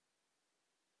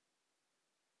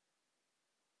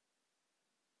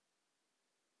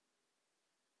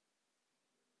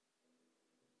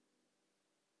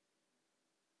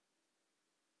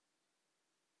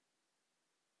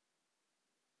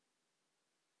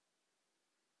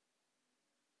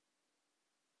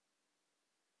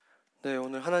네,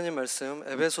 오늘 하나님 말씀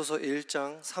에베소서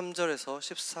 1장 3절에서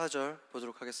 14절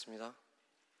보도록 하겠습니다.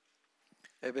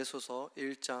 에베소서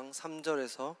 1장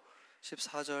 3절에서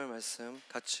 14절 말씀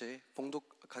같이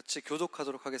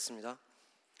교독하도록 하겠습니다.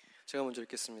 제가 먼저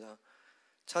읽겠습니다.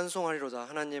 찬송하리로다.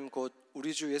 하나님 곧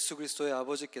우리 주 예수 그리스도의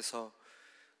아버지께서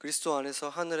그리스도 안에서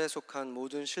하늘에 속한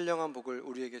모든 신령한 복을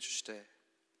우리에게 주시되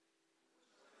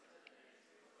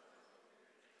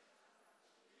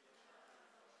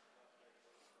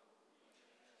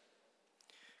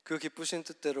그 기쁘신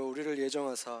뜻대로 우리를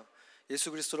예정하사 예수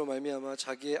그리스도로 말미암아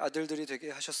자기의 아들들이 되게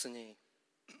하셨으니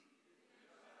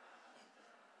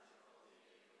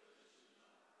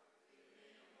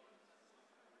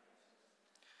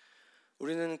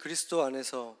우리는 그리스도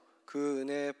안에서 그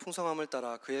은혜의 풍성함을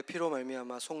따라 그의 피로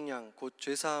말미암아 속량 곧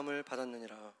죄사함을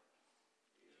받았느니라.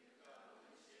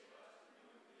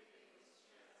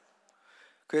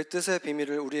 그의 뜻의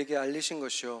비밀을 우리에게 알리신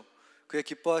것이요 그의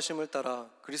기뻐하심을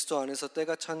따라 그리스도 안에서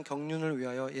때가 찬 경륜을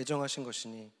위하여 예정하신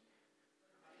것이니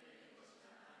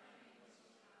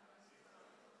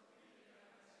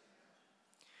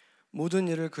모든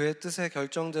일을 그의 뜻의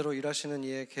결정대로 일하시는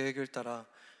이의 계획을 따라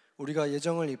우리가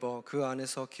예정을 입어 그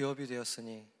안에서 기업이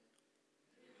되었으니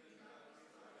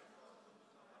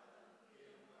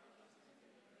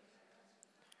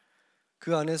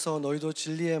그 안에서 너희도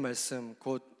진리의 말씀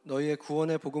곧 너희의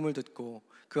구원의 복음을 듣고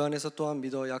그 안에서 또한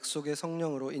믿어 약속의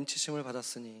성령으로 인치심을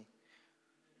받았으니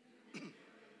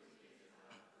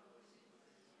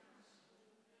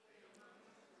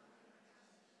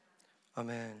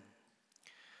아멘.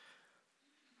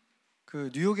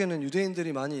 뉴욕에는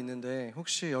유대인들이 많이 있는데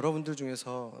혹시 여러분들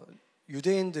중에서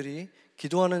유대인들이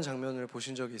기도하는 장면을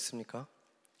보신 적이 있습니까?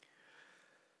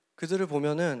 그들을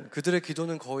보면은 그들의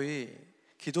기도는 거의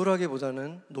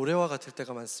기도라기보다는 노래와 같을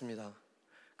때가 많습니다.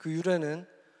 그 유래는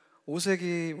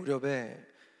 5세기 무렵에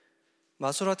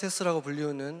마소라테스라고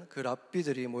불리우는 그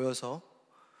랍비들이 모여서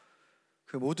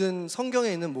그 모든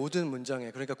성경에 있는 모든 문장에,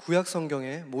 그러니까 구약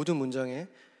성경의 모든 문장에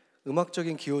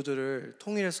음악적인 기호들을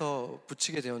통일해서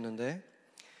붙이게 되었는데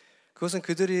그것은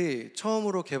그들이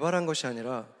처음으로 개발한 것이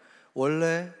아니라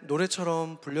원래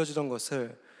노래처럼 불려지던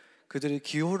것을 그들이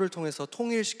기호를 통해서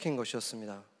통일시킨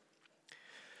것이었습니다.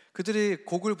 그들이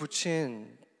곡을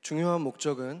붙인 중요한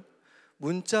목적은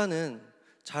문자는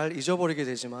잘 잊어버리게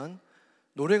되지만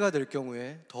노래가 될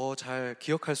경우에 더 잘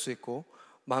기억할 수 있고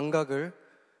망각을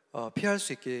피할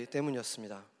수 있기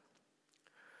때문이었습니다.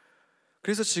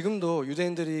 그래서 지금도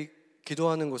유대인들이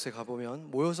기도하는 곳에 가보면,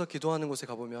 모여서 기도하는 곳에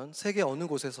가보면 세계 어느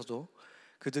곳에서도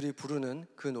그들이 부르는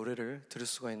그 노래를 들을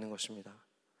수가 있는 것입니다.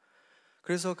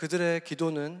 그래서 그들의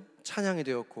기도는 찬양이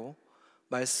되었고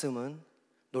말씀은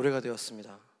노래가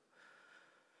되었습니다.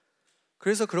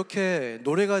 그래서 그렇게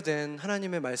노래가 된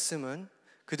하나님의 말씀은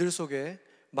그들 속에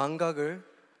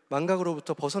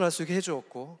망각으로부터 벗어날 수 있게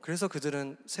해주었고 그래서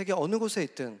그들은 세계 어느 곳에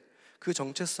있든 그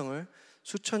정체성을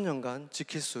수천 년간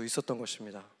지킬 수 있었던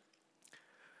것입니다.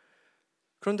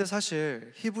 그런데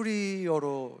사실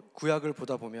히브리어로 구약을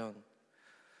보다 보면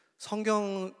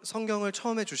성경을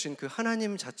처음에 주신 그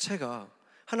하나님 자체가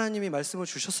하나님이 말씀을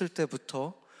주셨을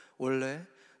때부터 원래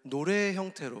노래의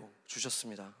형태로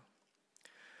주셨습니다.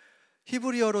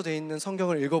 히브리어로 되어 있는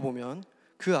성경을 읽어보면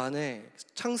그 안에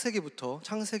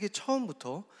창세기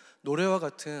처음부터 노래와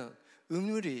같은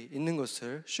음율이 있는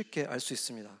것을 쉽게 알 수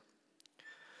있습니다.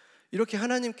 이렇게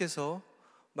하나님께서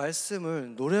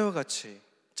말씀을 노래와 같이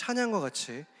찬양과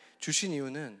같이 주신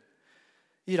이유는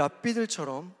이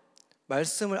랍비들처럼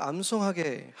말씀을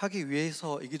암송하게 하기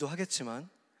위해서이기도 하겠지만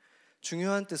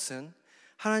중요한 뜻은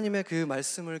하나님의 그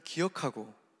말씀을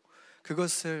기억하고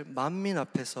그것을 만민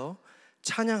앞에서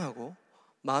찬양하고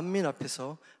만민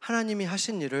앞에서 하나님이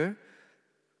하신 일을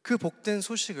그 복된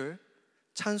소식을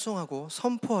찬송하고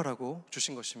선포하라고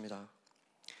주신 것입니다.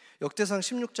 역대상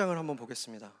 16장을 한번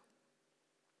보겠습니다.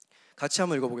 같이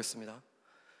한번 읽어보겠습니다.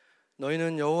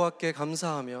 너희는 여호와께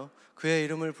감사하며 그의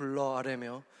이름을 불러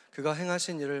아뢰며 그가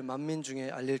행하신 일을 만민 중에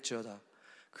알릴지어다.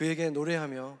 그에게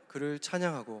노래하며 그를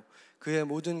찬양하고 그의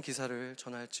모든 기사를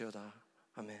전할지어다.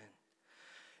 아멘.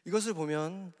 이것을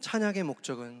보면 찬양의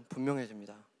목적은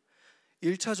분명해집니다.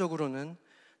 1차적으로는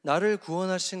나를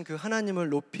구원하신 그 하나님을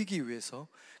높이기 위해서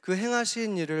그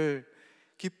행하신 일을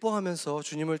기뻐하면서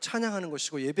주님을 찬양하는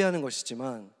것이고 예배하는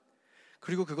것이지만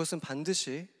그리고 그것은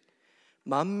반드시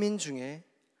만민 중에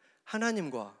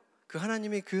하나님과 그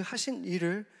하나님이 그 하신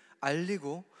일을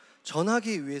알리고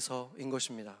전하기 위해서인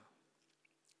것입니다.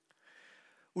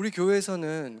 우리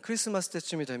교회에서는 크리스마스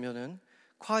때쯤이 되면은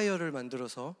콰이어를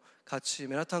만들어서 같이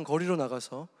맨하탄 거리로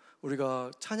나가서 우리가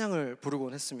찬양을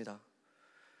부르곤 했습니다.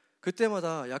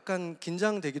 그때마다 약간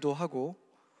긴장되기도 하고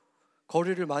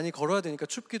거리를 많이 걸어야 되니까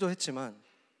춥기도 했지만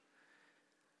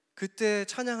그때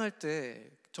찬양할 때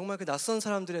정말 그 낯선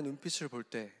사람들의 눈빛을 볼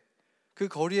때, 그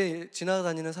거리에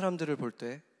지나다니는 사람들을 볼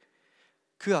때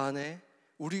그 안에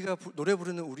우리가 노래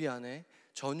부르는 우리 안에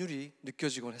전율이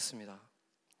느껴지곤 했습니다.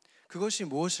 그것이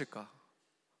무엇일까?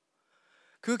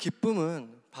 그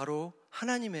기쁨은 바로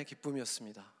하나님의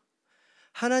기쁨이었습니다.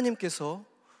 하나님께서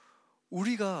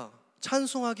우리가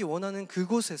찬송하기 원하는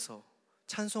그곳에서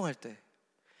찬송할 때,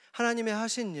 하나님의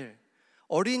하신 일,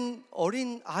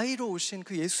 어린 아이로 오신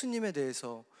그 예수님에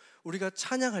대해서 우리가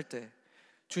찬양할 때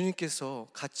주님께서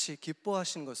같이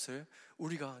기뻐하신 것을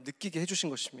우리가 느끼게 해주신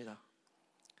것입니다.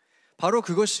 바로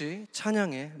그것이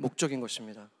찬양의 목적인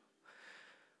것입니다.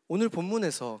 오늘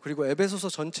본문에서, 그리고 에베소서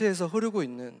전체에서 흐르고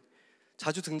있는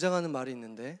자주 등장하는 말이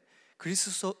있는데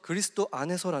그리스도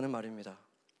안에서라는 말입니다.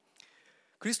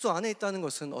 그리스도 안에 있다는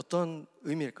것은 어떤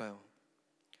의미일까요?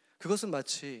 그것은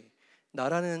마치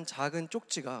나라는 작은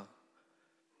쪽지가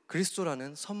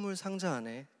그리스도라는 선물 상자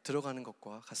안에 들어가는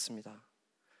것과 같습니다.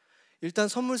 일단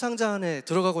선물 상자 안에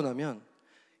들어가고 나면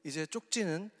이제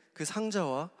쪽지는 그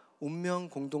상자와 운명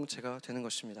공동체가 되는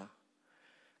것입니다.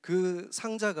 그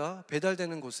상자가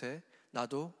배달되는 곳에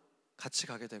나도 같이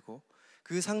가게 되고,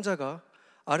 그 상자가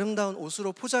아름다운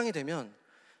옷으로 포장이 되면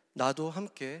나도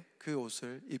함께 그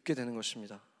옷을 입게 되는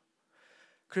것입니다.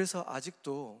 그래서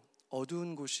아직도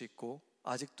어두운 곳이 있고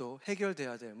아직도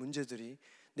해결돼야 될 문제들이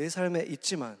내 삶에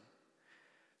있지만,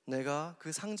 내가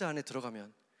그 상자 안에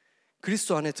들어가면,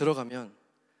 그리스도 안에 들어가면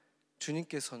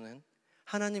주님께서는,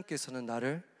 하나님께서는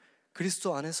나를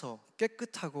그리스도 안에서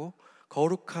깨끗하고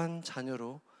거룩한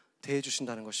자녀로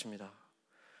대해주신다는 것입니다.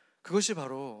 그것이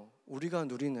바로 우리가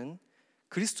누리는,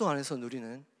 그리스도 안에서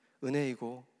누리는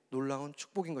은혜이고 놀라운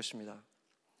축복인 것입니다.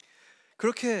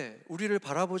 그렇게 우리를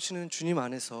바라보시는 주님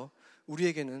안에서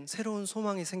우리에게는 새로운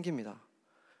소망이 생깁니다.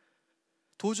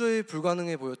 도저히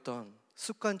불가능해 보였던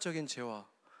습관적인 죄와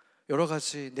여러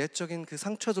가지 내적인 그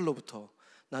상처들로부터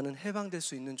나는 해방될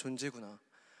수 있는 존재구나,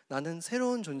 나는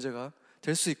새로운 존재가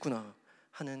될 수 있구나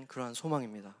하는 그러한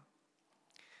소망입니다.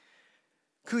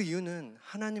 그 이유는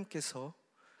하나님께서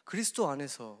그리스도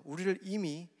안에서 우리를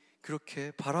이미 그렇게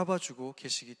바라봐주고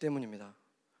계시기 때문입니다.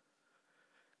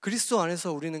 그리스도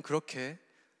안에서 우리는 그렇게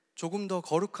조금 더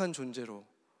거룩한 존재로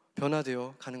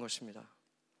변화되어 가는 것입니다.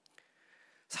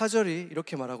 4절이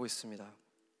이렇게 말하고 있습니다.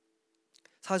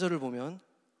 4절을 보면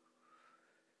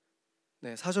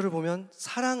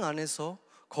사랑 안에서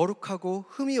거룩하고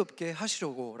흠이 없게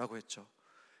하시려고 라고 했죠.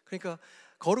 그러니까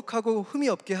거룩하고 흠이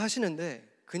없게 하시는데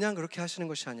그냥 그렇게 하시는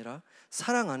것이 아니라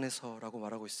사랑 안에서라고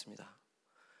말하고 있습니다.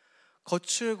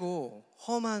 거칠고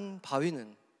험한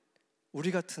바위는,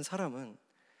 우리 같은 사람은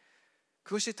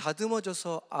그것이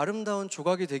다듬어져서 아름다운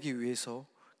조각이 되기 위해서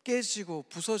깨지고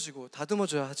부서지고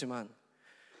다듬어져야 하지만,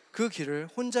 그 길을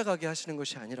혼자 가게 하시는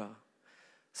것이 아니라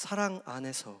사랑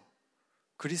안에서,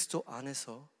 그리스도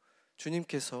안에서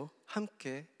주님께서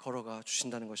함께 걸어가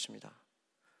주신다는 것입니다.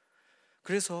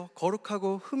 그래서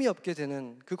거룩하고 흠이 없게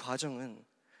되는 그 과정은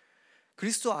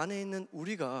그리스도 안에 있는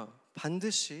우리가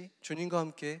반드시 주님과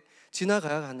함께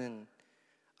지나가야 하는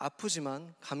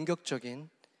아프지만 감격적인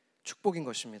축복인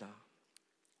것입니다.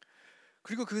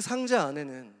 그리고 그 상자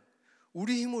안에는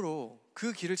우리 힘으로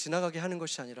그 길을 지나가게 하는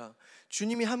것이 아니라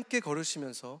주님이 함께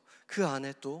걸으시면서 그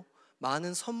안에 또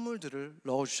많은 선물들을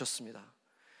넣어주셨습니다.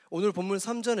 오늘 본문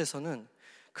 3절에서는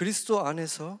그리스도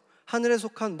안에서 하늘에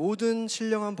속한 모든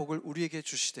신령한 복을 우리에게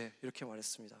주시되 이렇게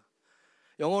말했습니다.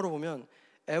 영어로 보면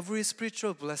every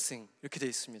spiritual blessing 이렇게 되어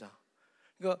있습니다.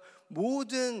 그러니까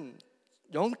모든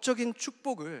영적인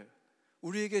축복을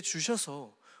우리에게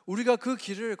주셔서 우리가 그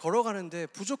길을 걸어가는데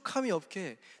부족함이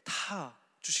없게 다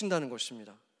주신다는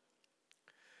것입니다.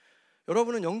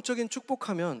 여러분은 영적인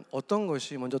축복하면 어떤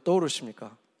것이 먼저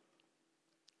떠오르십니까?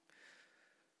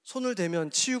 손을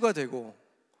대면 치유가 되고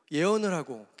예언을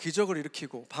하고 기적을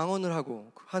일으키고 방언을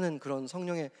하고 하는 그런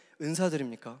성령의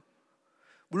은사들입니까?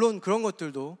 물론 그런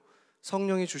것들도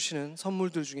성령이 주시는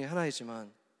선물들 중에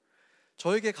하나이지만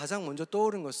저에게 가장 먼저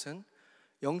떠오른 것은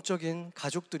영적인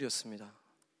가족들이었습니다.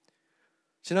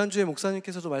 지난주에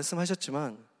목사님께서도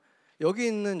말씀하셨지만 여기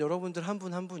있는 여러분들 한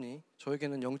분 한 분이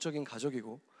저에게는 영적인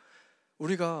가족이고,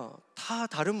 우리가 다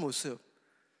다른 모습,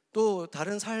 또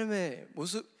다른 삶의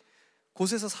모습,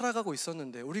 곳에서 살아가고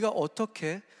있었는데 우리가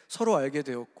어떻게 서로 알게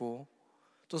되었고,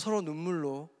 또 서로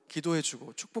눈물로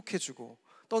기도해주고 축복해주고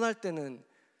떠날 때는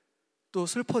또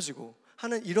슬퍼지고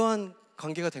하는 이러한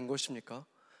관계가 된 것입니까?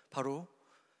 바로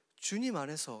주님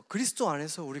안에서, 그리스도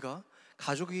안에서 우리가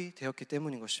가족이 되었기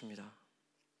때문인 것입니다.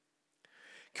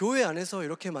 교회 안에서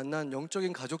이렇게 만난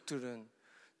영적인 가족들은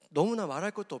너무나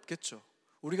말할 것도 없겠죠.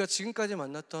 우리가 지금까지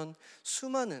만났던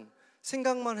수많은,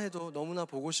 생각만 해도 너무나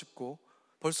보고 싶고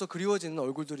벌써 그리워지는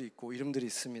얼굴들이 있고 이름들이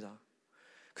있습니다.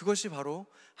 그것이 바로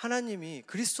하나님이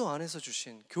그리스도 안에서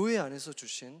주신, 교회 안에서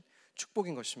주신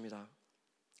축복인 것입니다.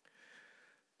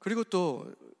 그리고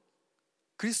또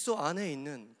그리스도 안에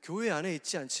있는, 교회 안에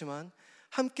있지 않지만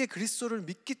함께 그리스도를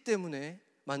믿기 때문에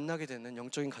만나게 되는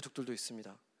영적인 가족들도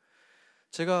있습니다.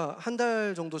 제가 한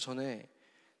달 정도 전에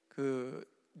그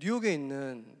뉴욕에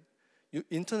있는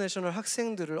인터내셔널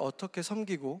학생들을 어떻게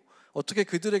섬기고 어떻게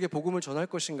그들에게 복음을 전할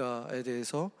것인가에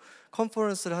대해서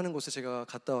컨퍼런스를 하는 곳에 제가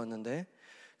갔다 왔는데,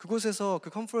 그곳에서 그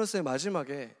컨퍼런스의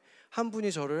마지막에 한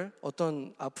분이 저를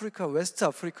어떤 아프리카, 웨스트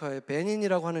아프리카의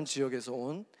베닌이라고 하는 지역에서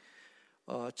온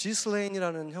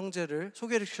지슬레인이라는 형제를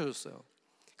소개를 시켜줬어요.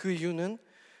 그 이유는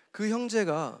그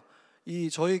형제가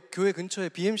저희 교회 근처에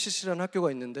BMCC라는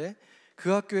학교가 있는데 그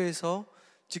학교에서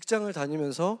직장을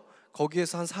다니면서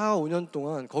거기에서 한 4, 5년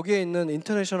동안 거기에 있는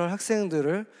인터내셔널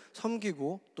학생들을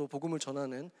섬기고 또 복음을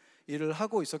전하는 일을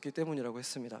하고 있었기 때문이라고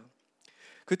했습니다.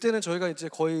 그때는 저희가 이제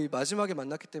거의 마지막에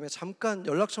만났기 때문에 잠깐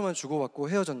연락처만 주고받고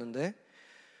헤어졌는데,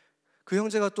 그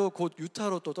형제가 또 곧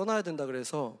유타로 또 떠나야 된다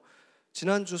그래서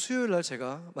지난주 수요일 날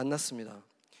제가 만났습니다.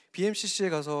 BMCC에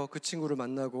가서 그 친구를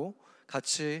만나고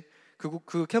같이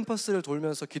그 캠퍼스를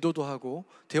돌면서 기도도 하고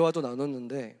대화도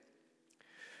나눴는데,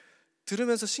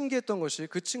 들으면서 신기했던 것이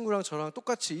그 친구랑 저랑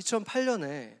똑같이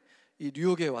 2008년에 이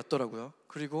뉴욕에 왔더라고요.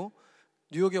 그리고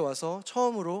뉴욕에 와서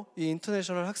처음으로 이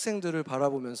인터내셔널 학생들을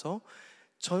바라보면서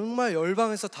정말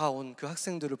열방에서 다 온 그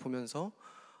학생들을 보면서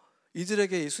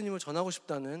이들에게 예수님을 전하고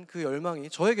싶다는 그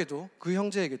열망이 저에게도, 그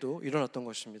형제에게도 일어났던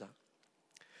것입니다.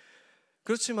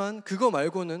 그렇지만 그거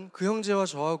말고는 그 형제와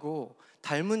저하고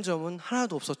닮은 점은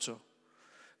하나도 없었죠.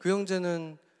 그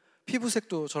형제는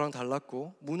피부색도 저랑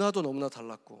달랐고 문화도 너무나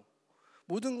달랐고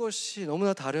모든 것이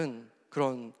너무나 다른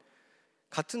그런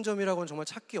같은 점이라고는 정말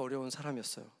찾기 어려운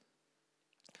사람이었어요.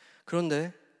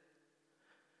 그런데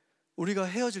우리가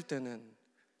헤어질 때는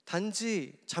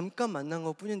단지 잠깐 만난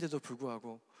것 뿐인데도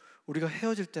불구하고 우리가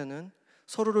헤어질 때는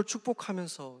서로를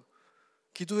축복하면서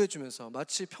기도해주면서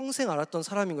마치 평생 알았던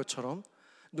사람인 것처럼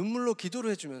눈물로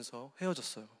기도를 해주면서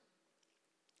헤어졌어요.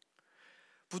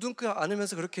 부둥켜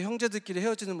안으면서 그렇게 형제들끼리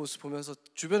헤어지는 모습 보면서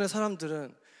주변의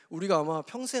사람들은 우리가 아마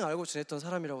평생 알고 지냈던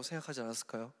사람이라고 생각하지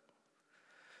않았을까요?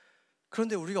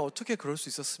 그런데 우리가 어떻게 그럴 수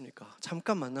있었습니까?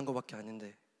 잠깐 만난 것밖에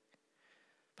아닌데.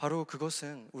 바로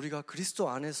그것은 우리가 그리스도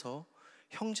안에서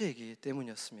형제이기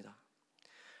때문이었습니다.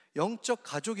 영적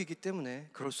가족이기 때문에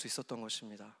그럴 수 있었던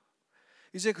것입니다.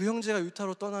 이제 그 형제가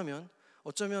유타로 떠나면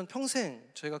어쩌면 평생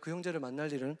저희가 그 형제를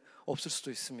만날 일은 없을 수도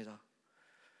있습니다.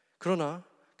 그러나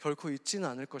결코 잊지는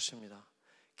않을 것입니다.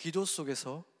 기도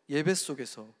속에서, 예배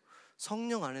속에서,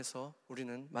 성령 안에서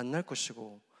우리는 만날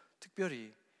것이고,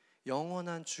 특별히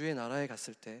영원한 주의 나라에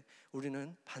갔을 때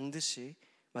우리는 반드시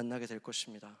만나게 될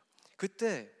것입니다.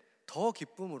 그때 더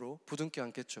기쁨으로 부둥켜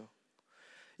안겠죠.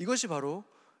 이것이 바로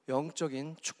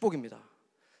영적인 축복입니다.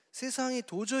 세상이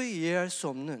도저히 이해할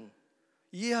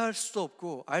수도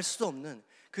없고 알 수도 없는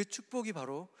그 축복이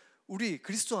바로 우리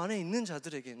그리스도 안에 있는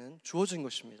자들에게는 주어진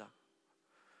것입니다.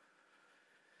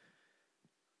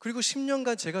 그리고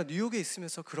 10년간 제가 뉴욕에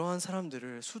있으면서 그러한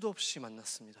사람들을 수도 없이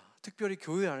만났습니다. 특별히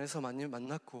교회 안에서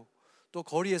만났고 또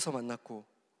거리에서 만났고,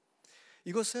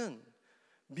 이것은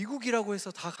미국이라고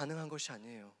해서 다 가능한 것이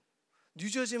아니에요.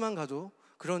 뉴저지만 가도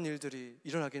그런 일들이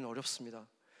일어나기는 어렵습니다.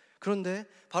 그런데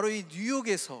바로 이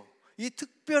뉴욕에서, 이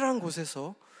특별한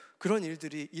곳에서 그런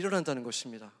일들이 일어난다는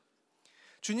것입니다.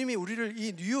 주님이 우리를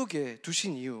이 뉴욕에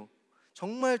두신 이유,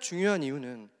 정말 중요한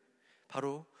이유는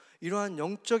바로 이러한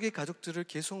영적인 가족들을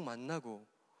계속 만나고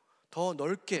더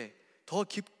넓게, 더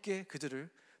깊게 그들을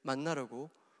만나려고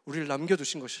우리를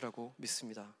남겨두신 것이라고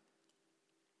믿습니다.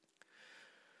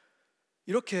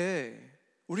 이렇게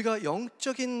우리가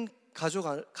영적인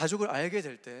가족을 알게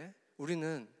될 때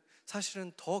우리는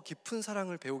사실은 더 깊은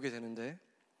사랑을 배우게 되는데,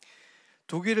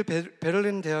 독일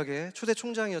베를린 대학의 초대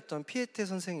총장이었던 피에테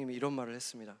선생님이 이런 말을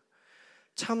했습니다.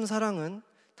 참 사랑은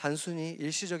단순히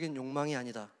일시적인 욕망이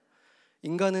아니다.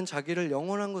 인간은 자기를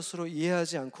영원한 것으로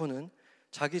이해하지 않고는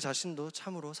자기 자신도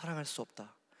참으로 사랑할 수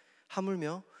없다.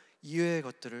 하물며 이외의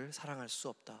것들을 사랑할 수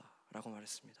없다라고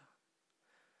말했습니다.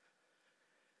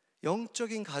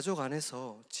 영적인 가족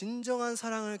안에서 진정한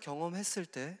사랑을 경험했을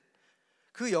때,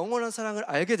 그 영원한 사랑을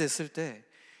알게 됐을 때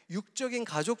육적인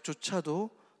가족조차도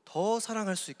더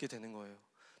사랑할 수 있게 되는 거예요.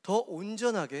 더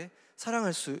온전하게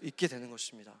사랑할 수 있게 되는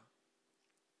것입니다.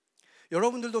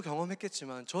 여러분들도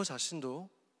경험했겠지만 저 자신도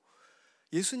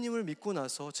예수님을 믿고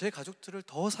나서 제 가족들을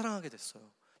더 사랑하게 됐어요.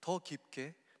 더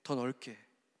깊게, 더 넓게.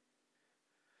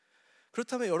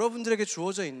 그렇다면 여러분들에게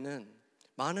주어져 있는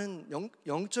많은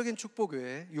영적인 축복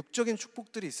외에 육적인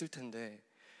축복들이 있을 텐데,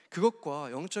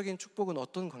 그것과 영적인 축복은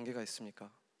어떤 관계가 있습니까?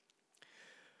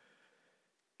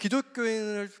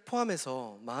 기독교인을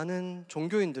포함해서 많은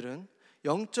종교인들은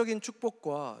영적인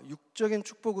축복과 육적인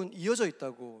축복은 이어져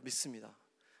있다고 믿습니다.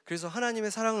 그래서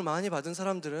하나님의 사랑을 많이 받은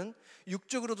사람들은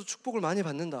육적으로도 축복을 많이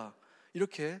받는다,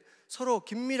 이렇게 서로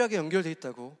긴밀하게 연결되어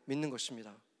있다고 믿는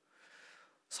것입니다.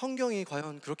 성경이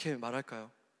과연 그렇게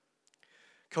말할까요?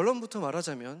 결론부터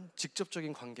말하자면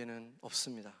직접적인 관계는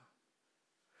없습니다.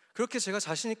 그렇게 제가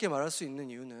자신 있게 말할 수 있는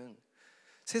이유는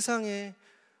세상에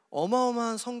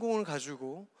어마어마한 성공을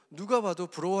가지고 누가 봐도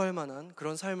부러워할 만한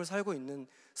그런 삶을 살고 있는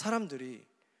사람들이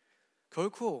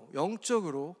결코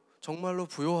영적으로 정말로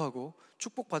부요하고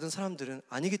축복받은 사람들은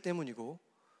아니기 때문이고,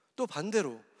 또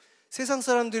반대로 세상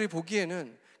사람들이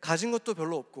보기에는 가진 것도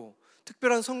별로 없고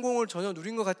특별한 성공을 전혀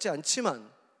누린 것 같지 않지만,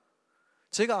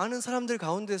 제가 아는 사람들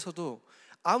가운데서도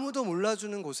아무도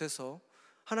몰라주는 곳에서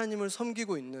하나님을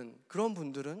섬기고 있는 그런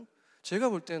분들은 제가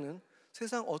볼 때는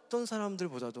세상 어떤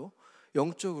사람들보다도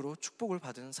영적으로 축복을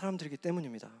받은 사람들이기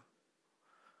때문입니다.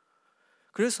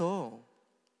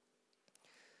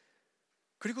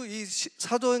 그리고 이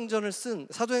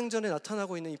사도행전에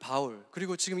나타나고 있는 이 바울,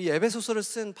 그리고 지금 이 에베소서를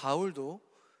쓴 바울도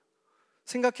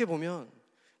생각해 보면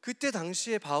그때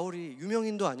당시에 바울이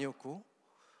유명인도 아니었고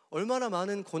얼마나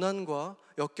많은 고난과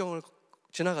역경을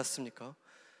지나갔습니까?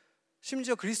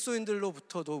 심지어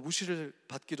그리스도인들로부터도 무시를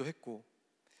받기도 했고,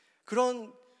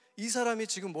 그런 이 사람이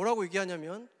지금 뭐라고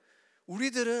얘기하냐면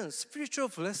우리들은 every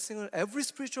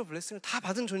spiritual blessing을 다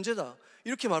받은 존재다,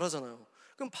 이렇게 말하잖아요.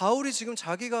 그럼 바울이 지금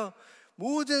자기가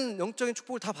모든 영적인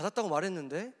축복을 다 받았다고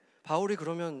말했는데, 바울이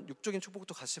그러면 육적인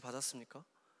축복도 같이 받았습니까?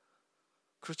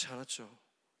 그렇지 않았죠.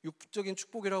 육적인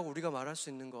축복이라고 우리가 말할 수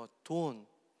있는 것, 돈,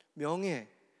 명예,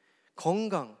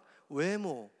 건강,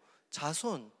 외모,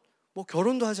 자손,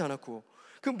 결혼도 하지 않았고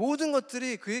그 모든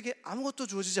것들이 그에게 아무것도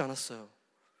주어지지 않았어요.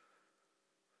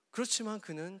 그렇지만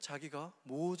그는 자기가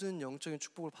모든 영적인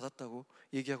축복을 받았다고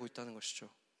얘기하고 있다는 것이죠.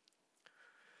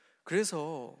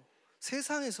 그래서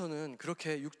세상에서는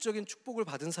그렇게 육적인 축복을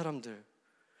받은 사람들,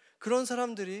 그런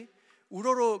사람들을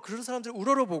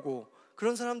우러러보고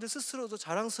그런 사람들 스스로도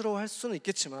자랑스러워할 수는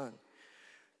있겠지만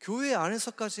교회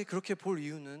안에서까지 그렇게 볼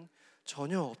이유는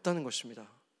전혀 없다는 것입니다.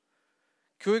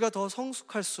 교회가 더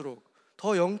성숙할수록,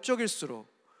 더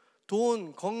영적일수록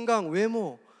돈, 건강,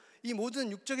 외모, 이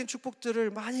모든 육적인 축복들을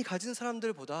많이 가진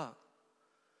사람들보다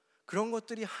그런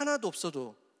것들이 하나도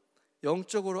없어도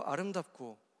영적으로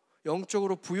아름답고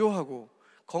영적으로 부요하고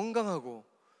건강하고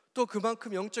또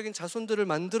그만큼 영적인 자손들을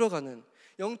만들어가는,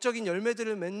 영적인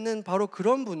열매들을 맺는 바로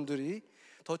그런 분들이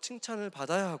더 칭찬을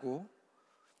받아야 하고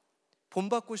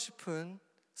본받고 싶은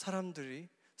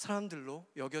사람들로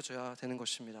여겨져야 되는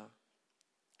것입니다.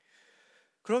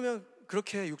 그러면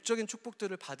그렇게 육적인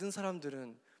축복들을 받은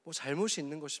사람들은 잘못이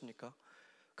있는 것입니까?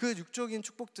 그 육적인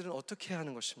축복들은 어떻게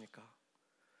하는 것입니까?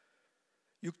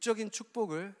 육적인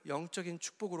축복을 영적인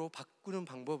축복으로 바꾸는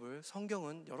방법을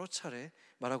성경은 여러 차례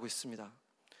말하고 있습니다.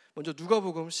 먼저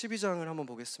누가복음 12장을 한번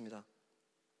보겠습니다.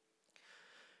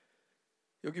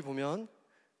 여기 보면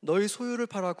너희 소유를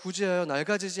팔아 구제하여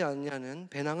낡아지지 아니하는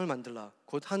배낭을 만들라.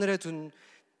 곧 하늘에 둔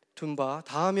바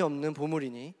다함이 없는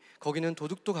보물이니 거기는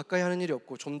도둑도 가까이 하는 일이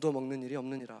없고 좀도 먹는 일이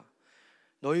없느니라.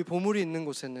 너희 보물이 있는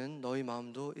곳에는 너희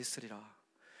마음도 있으리라.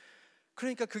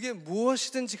 그러니까 그게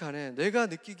무엇이든지 간에 내가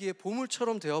느끼기에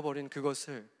보물처럼 되어버린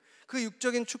그것을, 그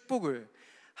육적인 축복을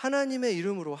하나님의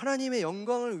이름으로 하나님의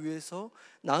영광을 위해서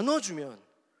나눠주면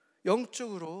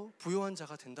영적으로 부요한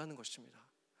자가 된다는 것입니다.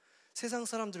 세상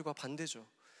사람들과 반대죠.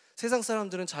 세상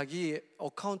사람들은 자기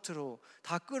어카운트로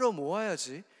다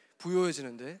끌어모아야지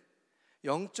부요해지는데,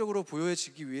 영적으로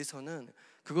부요해지기 위해서는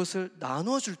그것을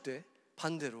나눠줄 때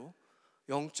반대로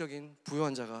영적인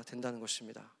부요한 자가 된다는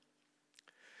것입니다.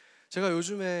 제가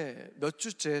요즘에 몇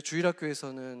주째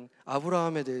주일학교에서는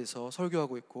아브라함에 대해서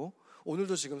설교하고 있고,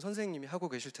 오늘도 지금 선생님이 하고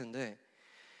계실 텐데,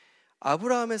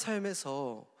 아브라함의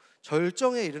삶에서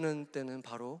절정에 이르는 때는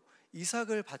바로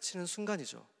이삭을 바치는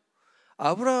순간이죠.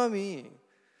 아브라함이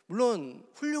물론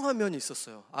훌륭한 면이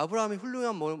있었어요. 아브라함이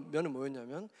훌륭한 면은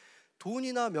뭐였냐면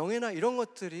돈이나 명예나 이런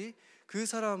것들이 그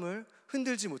사람을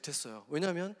흔들지 못했어요.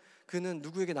 왜냐하면 그는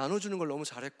누구에게 나눠주는 걸 너무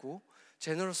잘했고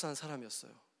제너러스한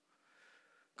사람이었어요.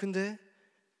 근데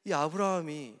이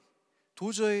아브라함이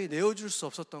도저히 내어줄 수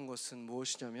없었던 것은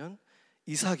무엇이냐면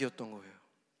이삭이었던 거예요.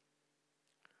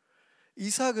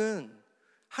 이삭은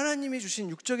하나님이 주신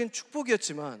육적인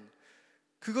축복이었지만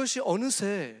그것이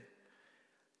어느새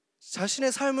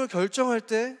자신의 삶을 결정할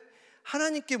때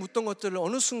하나님께 묻던 것들을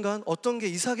어느 순간 어떤 게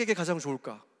이삭에게 가장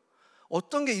좋을까?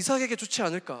 어떤 게 이삭에게 좋지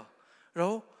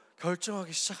않을까라고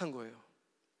결정하기 시작한 거예요.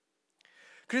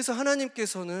 그래서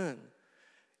하나님께서는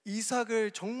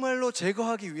이삭을 정말로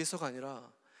제거하기 위해서가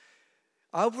아니라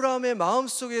아브라함의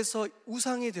마음속에서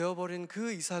우상이 되어버린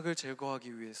그 이삭을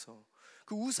제거하기 위해서,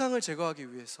 그 우상을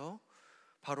제거하기 위해서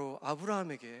바로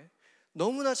아브라함에게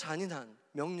너무나 잔인한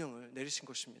명령을 내리신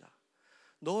것입니다.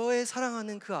 너의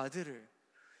사랑하는 그 아들을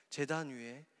제단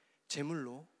위에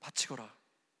제물로 바치거라.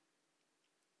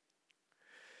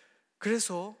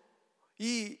 그래서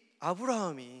이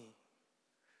아브라함이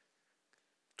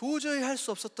도저히 할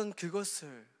수 없었던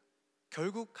그것을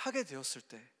결국 하게 되었을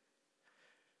때,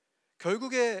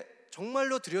 결국에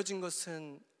정말로 드려진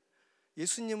것은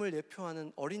예수님을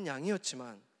예표하는 어린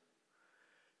양이었지만,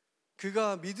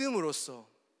 그가 믿음으로써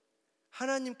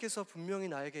하나님께서 분명히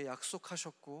나에게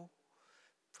약속하셨고,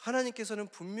 하나님께서는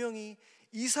분명히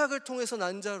이삭을 통해서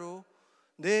난 자로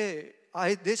내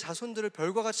자손들을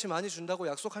별과 같이 많이 준다고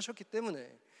약속하셨기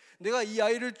때문에 내가 이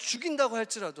아이를 죽인다고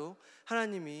할지라도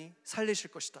하나님이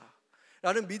살리실 것이다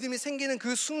라는 믿음이 생기는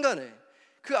그 순간에,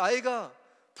 그 아이가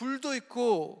불도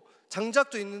있고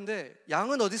장작도 있는데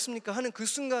양은 어디 있습니까 하는 그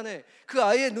순간에, 그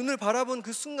아이의 눈을 바라본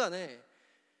그 순간에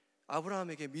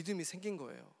아브라함에게 믿음이 생긴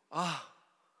거예요.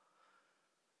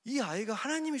 이 아이가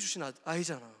하나님이 주신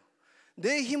아이잖아.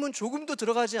 내 힘은 조금도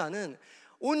들어가지 않은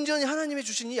온전히 하나님이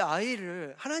주신 이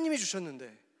아이를 하나님이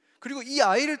주셨는데, 그리고 이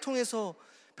아이를 통해서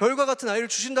별과 같은 아이를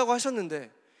주신다고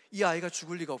하셨는데 이 아이가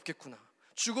죽을 리가 없겠구나,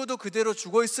 죽어도 그대로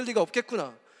죽어 있을 리가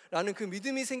없겠구나 라는 그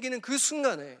믿음이 생기는 그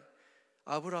순간에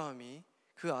아브라함이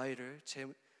그 아이를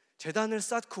제단을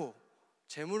쌓고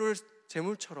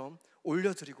제물처럼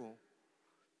올려드리고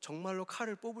정말로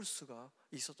칼을 뽑을 수가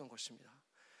있었던 것입니다.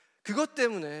 그것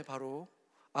때문에 바로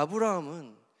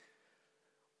아브라함은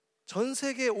전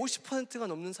세계 50%가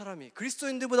넘는 사람이,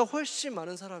 그리스도인들보다 훨씬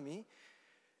많은 사람이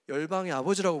열방의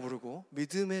아버지라고 부르고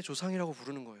믿음의 조상이라고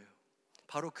부르는 거예요.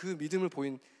 바로 그 믿음을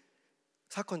보인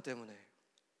사건 때문에.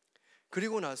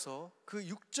 그리고 나서 그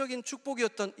육적인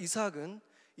축복이었던 이삭은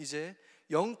이제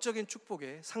영적인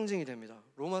축복의 상징이 됩니다.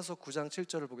 로마서 9장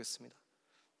 7절을 보겠습니다.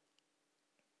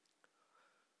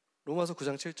 로마서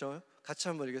 9장 7절 같이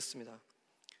한번 읽겠습니다.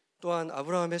 또한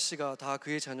아브라함의 씨가 다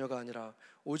그의 자녀가 아니라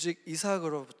오직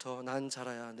이삭으로부터 난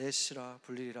자라야 내 씨라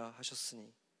불리리라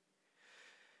하셨으니.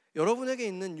 여러분에게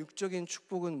있는 육적인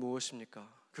축복은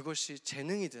무엇입니까? 그것이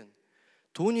재능이든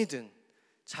돈이든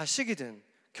자식이든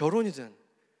결혼이든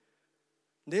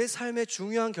내 삶의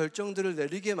중요한 결정들을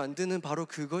내리게 만드는 바로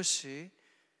그것이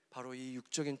바로 이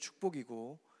육적인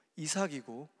축복이고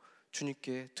이삭이고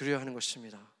주님께 드려야 하는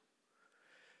것입니다.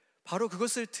 바로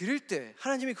그것을 드릴 때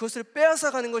하나님이 그것을 빼앗아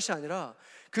가는 것이 아니라,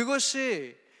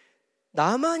 그것이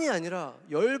나만이 아니라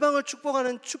열방을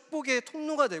축복하는 축복의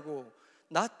통로가 되고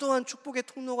나 또한 축복의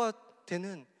통로가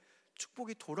되는,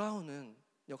 축복이 돌아오는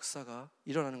역사가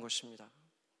일어나는 것입니다.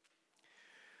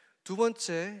 두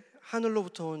번째,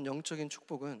 하늘로부터 온 영적인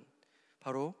축복은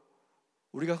바로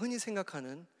우리가 흔히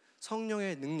생각하는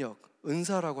성령의 능력,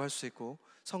 은사라고 할 수 있고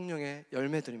성령의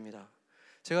열매들입니다.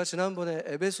 제가 지난번에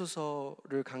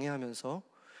에베소서를 강의하면서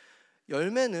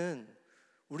열매는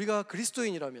우리가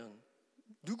그리스도인이라면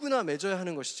누구나 맺어야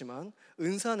하는 것이지만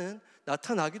은사는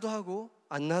나타나기도 하고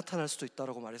안 나타날 수도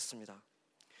있다고 말했습니다.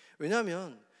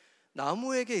 왜냐하면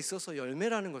나무에게 있어서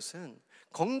열매라는 것은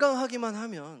건강하기만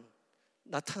하면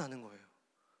나타나는 거예요.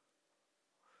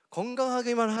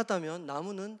 건강하기만 하다면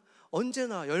나무는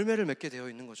언제나 열매를 맺게 되어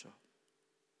있는 거죠.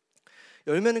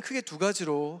 열매는 크게 두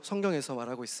가지로 성경에서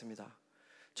말하고 있습니다.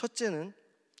 첫째는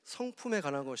성품에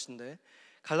관한 것인데,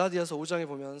 갈라디아서 5장에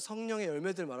보면 성령의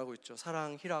열매들 말하고 있죠.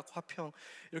 사랑, 희락, 화평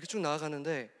이렇게 쭉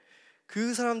나아가는데,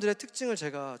 그 사람들의 특징을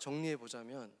제가 정리해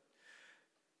보자면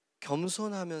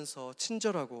겸손하면서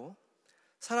친절하고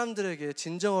사람들에게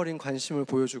진정 어린 관심을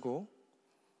보여주고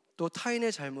또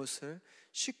타인의 잘못을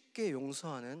쉽게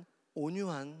용서하는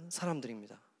온유한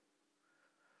사람들입니다.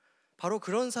 바로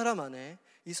그런 사람 안에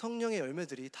이 성령의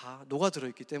열매들이 다 녹아들어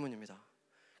있기 때문입니다.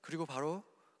 그리고 바로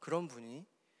그런 분이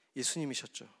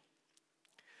예수님이셨죠.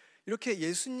 이렇게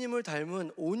예수님을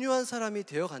닮은 온유한 사람이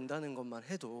되어 간다는 것만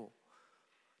해도,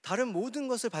 다른 모든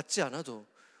것을 받지 않아도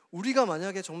우리가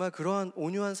만약에 정말 그러한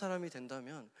온유한 사람이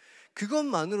된다면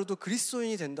그것만으로도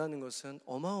그리스도인이 된다는 것은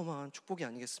어마어마한 축복이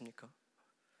아니겠습니까?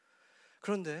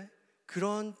 그런데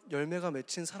그런 열매가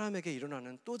맺힌 사람에게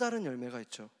일어나는 또 다른 열매가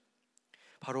있죠.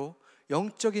 바로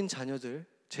영적인 자녀들,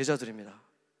 제자들입니다.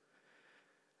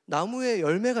 나무에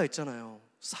열매가 있잖아요.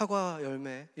 사과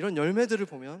열매, 이런 열매들을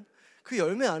보면 그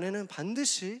열매 안에는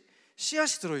반드시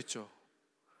씨앗이 들어있죠.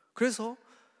 그래서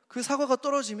그 사과가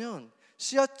떨어지면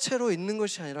씨앗채로 있는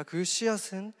것이 아니라 그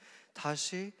씨앗은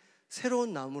다시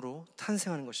새로운 나무로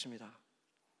탄생하는 것입니다.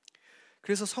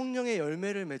 그래서 성령의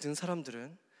열매를 맺은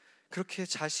사람들은 그렇게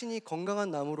자신이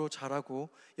건강한 나무로 자라고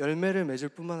열매를 맺을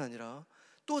뿐만 아니라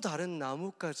또 다른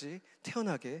나무까지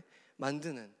태어나게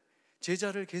만드는,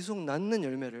 제자를 계속 낳는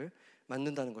열매를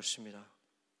만든다는 것입니다.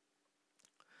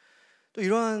 또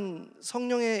이러한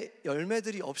성령의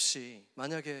열매들이 없이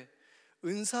만약에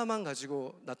은사만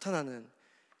가지고 나타나는,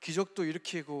 기적도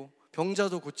일으키고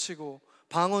병자도 고치고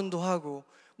방언도 하고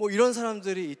이런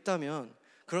사람들이 있다면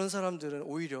그런 사람들은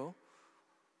오히려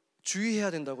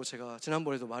주의해야 된다고 제가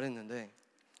지난번에도 말했는데,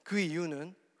 그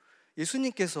이유는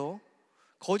예수님께서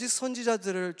거짓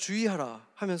선지자들을 주의하라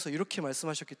하면서 이렇게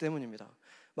말씀하셨기 때문입니다.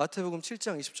 마태복음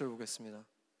 7장 20절 보겠습니다.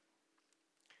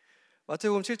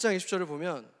 마태복음 7장 20절을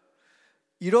보면,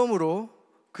 이러므로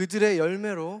그들의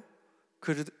열매로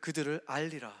그들을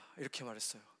알리라, 이렇게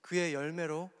말했어요. 그의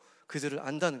열매로 그들을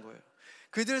안다는 거예요.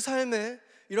 그들 삶에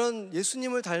이런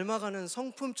예수님을 닮아가는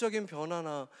성품적인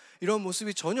변화나 이런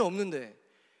모습이 전혀 없는데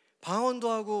방언도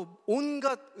하고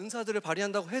온갖 은사들을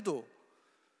발휘한다고 해도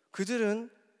그들은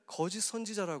거짓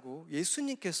선지자라고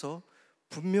예수님께서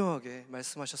분명하게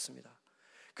말씀하셨습니다.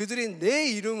 그들이 내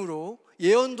이름으로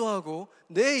예언도 하고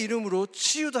내 이름으로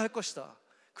치유도 할 것이다.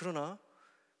 그러나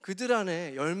그들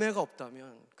안에 열매가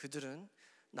없다면 그들은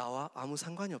나와 아무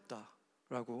상관이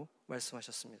없다라고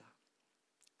말씀하셨습니다.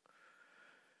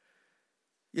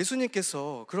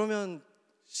 예수님께서 그러면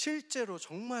실제로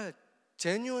정말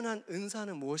제뉴인한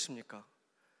은사는 무엇입니까?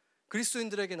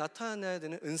 그리스도인들에게 나타나야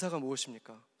되는 은사가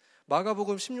무엇입니까?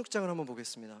 마가복음 16장을 한번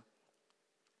보겠습니다.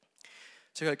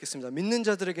 제가 읽겠습니다. 믿는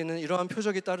자들에게는 이러한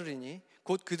표적이 따르리니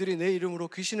곧 그들이 내 이름으로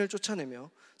귀신을 쫓아내며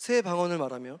새 방언을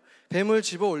말하며 뱀을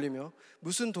집어 올리며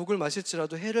무슨 독을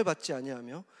마실지라도 해를 받지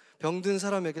아니하며 병든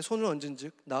사람에게 손을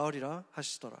얹은즉 나으리라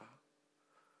하시더라.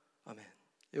 아멘.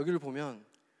 여기를 보면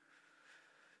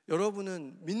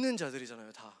여러분은 믿는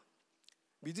자들이잖아요. 다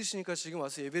믿으시니까 지금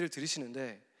와서 예배를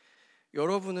드리시는데,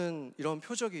 여러분은 이런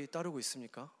표적이 따르고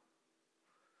있습니까?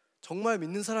 정말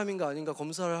믿는 사람인가 아닌가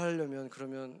검사를 하려면,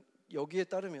 그러면 여기에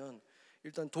따르면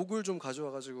일단 독을 좀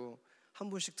가져와 가지고 한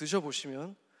분씩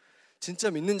드셔보시면 진짜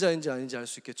믿는 자인지 아닌지 알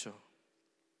수 있겠죠.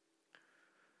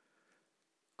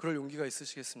 그럴 용기가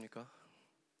있으시겠습니까?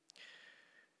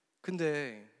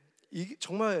 근데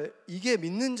정말 이게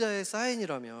믿는 자의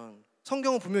사인이라면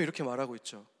성경은 분명히 이렇게 말하고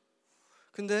있죠.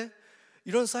 근데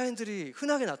이런 사인들이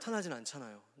흔하게 나타나진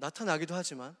않잖아요. 나타나기도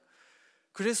하지만,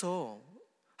 그래서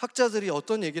학자들이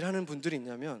어떤 얘기를 하는 분들이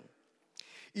있냐면,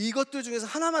 이것들 중에서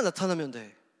하나만 나타나면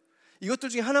돼, 이것들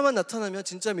중에 하나만 나타나면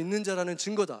진짜 믿는 자라는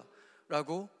증거다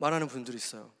라고 말하는 분들이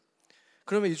있어요.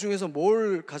 그러면 이 중에서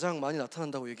뭘 가장 많이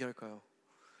나타난다고 얘기할까요?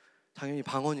 당연히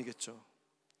방언이겠죠.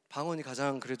 방언이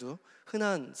가장 그래도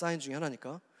흔한 사인 중에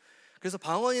하나니까. 그래서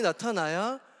방언이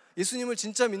나타나야 예수님을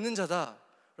진짜 믿는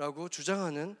자다라고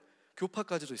주장하는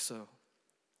교파까지도 있어요.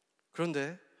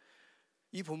 그런데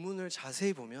이 본문을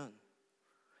자세히 보면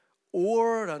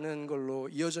or라는 걸로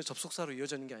접속사로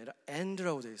이어져 있는 게 아니라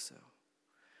and라고 되어 있어요.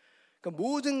 그러니까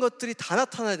모든 것들이 다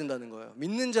나타나야 된다는 거예요.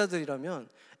 믿는 자들이라면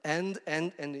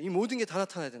and 이 모든 게 다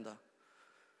나타나야 된다.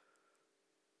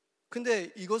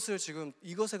 근데 이것의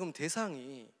그럼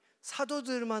대상이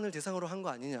사도들만을 대상으로 한 거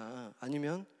아니냐,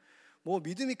 아니면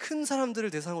믿음이 큰 사람들을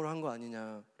대상으로 한 거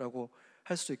아니냐라고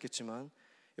할 수도 있겠지만,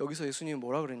 여기서 예수님은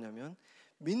뭐라 그랬냐면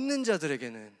믿는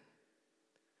자들에게는,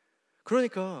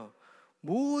 그러니까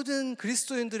모든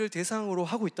그리스도인들을 대상으로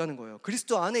하고 있다는 거예요.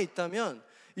 그리스도 안에 있다면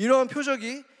이러한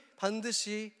표적이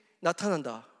반드시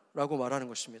나타난다라고 말하는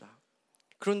것입니다.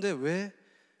 그런데 왜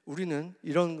우리는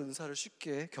이런 은사를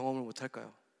쉽게 경험을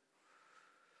못할까요?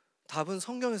 답은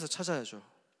성경에서 찾아야죠.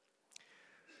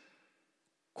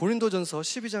 고린도전서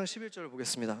 12장 11절을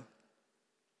보겠습니다.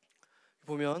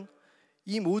 보면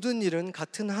이 모든 일은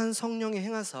같은 한 성령이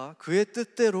행하사 그의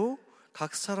뜻대로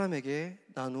각 사람에게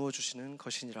나누어 주시는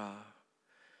것이니라.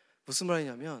 무슨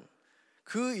말이냐면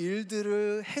그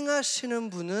일들을 행하시는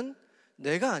분은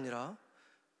내가 아니라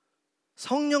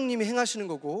성령님이 행하시는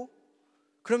거고,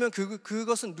 그러면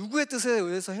그것은 누구의 뜻에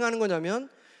의해서 행하는 거냐면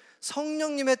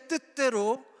성령님의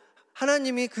뜻대로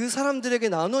하나님이 그 사람들에게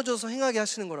나눠줘서 행하게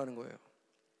하시는 거라는 거예요.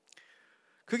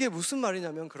 그게 무슨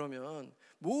말이냐면, 그러면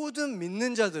모든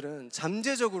믿는 자들은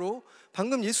잠재적으로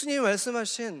방금 예수님이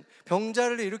말씀하신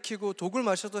병자를 일으키고 독을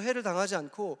마셔도 해를 당하지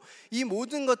않고 이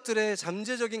모든 것들의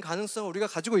잠재적인 가능성을 우리가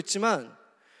가지고 있지만,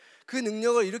 그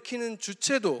능력을 일으키는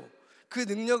주체도, 그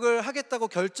능력을 하겠다고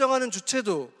결정하는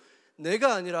주체도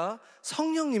내가 아니라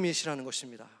성령님이시라는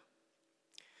것입니다.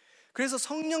 그래서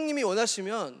성령님이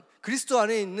원하시면 그리스도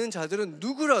안에 있는 자들은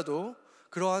누구라도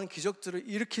그러한 기적들을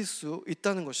일으킬 수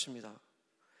있다는 것입니다.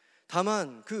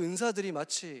 다만 그 은사들이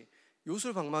마치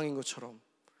요술방망이인 것처럼,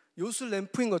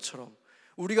 요술램프인 것처럼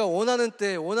우리가 원하는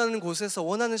때, 원하는 곳에서,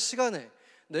 원하는 시간에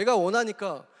내가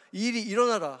원하니까 이 일이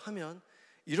일어나라 하면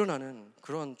일어나는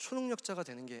그런 초능력자가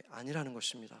되는 게 아니라는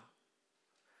것입니다.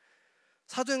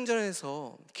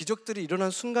 사도행전에서 기적들이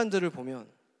일어난 순간들을 보면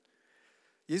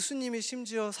예수님이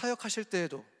심지어 사역하실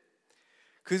때에도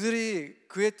그들이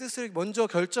그의 뜻을 먼저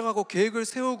결정하고 계획을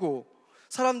세우고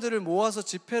사람들을 모아서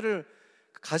집회를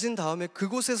가진 다음에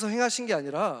그곳에서 행하신 게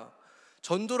아니라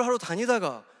전도를 하러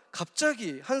다니다가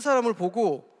갑자기 한 사람을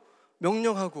보고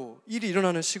명령하고 일이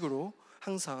일어나는 식으로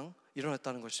항상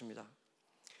일어났다는 것입니다.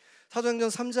 사도행전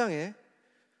 3장에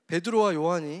베드로와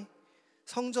요한이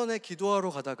성전에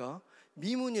기도하러 가다가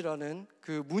미문이라는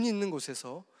그 문이 있는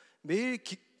곳에서 매일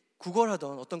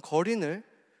구걸하던 어떤 거린을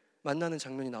만나는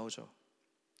장면이 나오죠.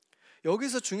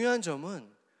 여기서 중요한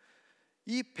점은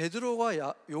이 베드로와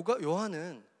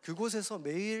요한은 그곳에서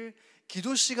매일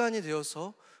기도 시간이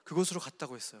되어서 그곳으로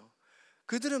갔다고 했어요.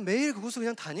 그들은 매일 그곳을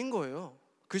그냥 다닌 거예요.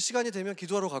 그 시간이 되면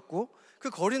기도하러 갔고, 그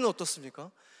거리는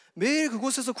어떻습니까? 매일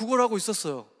그곳에서 구걸하고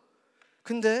있었어요.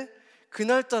 근데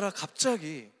그날따라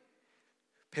갑자기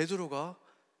베드로가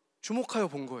주목하여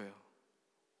본 거예요.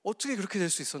 어떻게 그렇게 될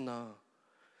수 있었나?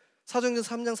 사도행전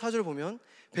 3장 4절 보면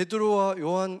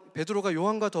베드로가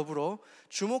요한과 더불어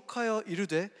주목하여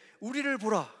이르되 우리를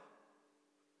보라,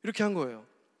 이렇게 한 거예요.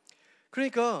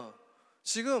 그러니까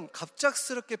지금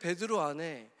갑작스럽게 베드로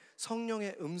안에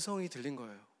성령의 음성이 들린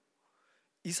거예요.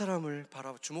 이 사람을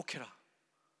바라 주목해라.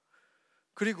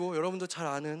 그리고 여러분도 잘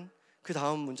아는 그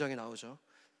다음 문장이 나오죠.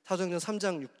 사도행전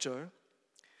 3장 6절,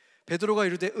 베드로가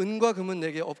이르되 은과 금은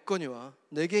내게 없거니와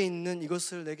내게 있는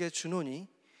이것을 내게 주노니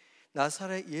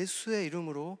나사렛 예수의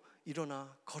이름으로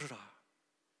일어나 걸으라.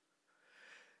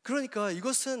 그러니까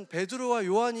이것은 베드로와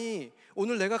요한이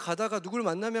오늘 내가 가다가 누굴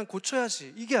만나면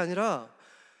고쳐야지, 이게 아니라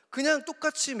그냥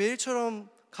똑같이 매일처럼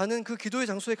가는 그 기도의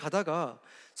장소에 가다가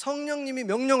성령님이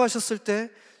명령하셨을 때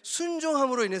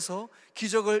순종함으로 인해서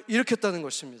기적을 일으켰다는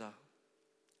것입니다.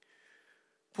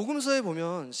 복음서에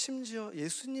보면 심지어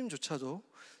예수님조차도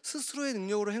스스로의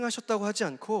능력으로 행하셨다고 하지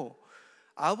않고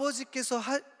아버지께서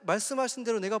말씀하신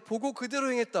대로 내가 보고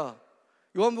그대로 행했다.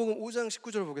 요한복음 5장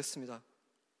 19절 보겠습니다.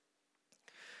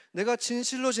 내가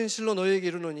진실로 진실로 너희에게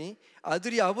이르노니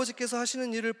아들이 아버지께서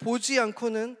하시는 일을 보지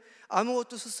않고는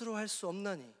아무것도 스스로 할 수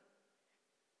없나니.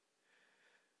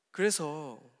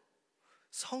 그래서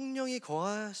성령이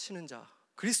거하시는 자,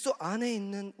 그리스도 안에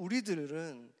있는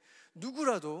우리들은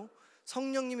누구라도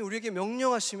성령님이 우리에게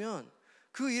명령하시면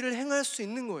그 일을 행할 수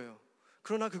있는 거예요.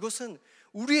 그러나 그것은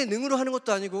우리의 능으로 하는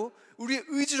것도 아니고 우리의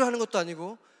의지로 하는 것도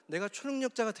아니고 내가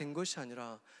초능력자가 된 것이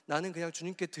아니라 나는 그냥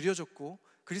주님께 드려졌고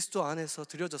그리스도 안에서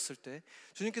드려졌을 때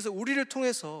주님께서 우리를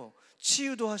통해서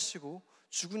치유도 하시고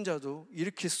죽은 자도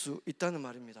일으킬 수 있다는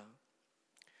말입니다.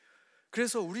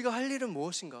 그래서 우리가 할 일은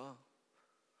무엇인가?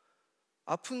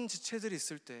 아픈 지체들이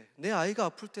있을 때, 내 아이가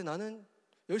아플 때 나는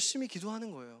열심히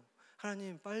기도하는 거예요.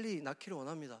 하나님 빨리 낫기를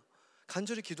원합니다.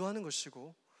 간절히 기도하는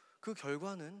것이고 그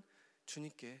결과는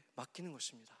주님께 맡기는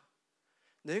것입니다.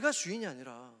 내가 주인이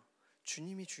아니라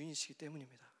주님이 주인이시기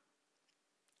때문입니다.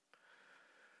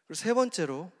 그리고 세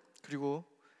번째로, 그리고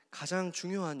가장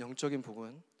중요한 영적인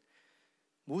복은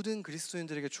모든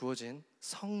그리스도인들에게 주어진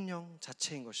성령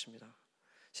자체인 것입니다.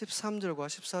 13절과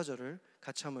 14절을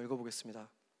같이 한번 읽어보겠습니다.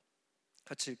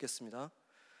 같이 읽겠습니다.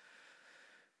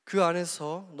 그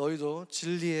안에서 너희도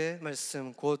진리의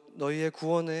말씀 곧 너희의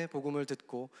구원의 복음을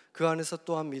듣고 그 안에서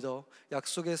또한 믿어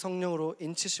약속의 성령으로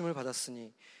인치심을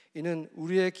받았으니 이는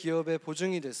우리의 기업의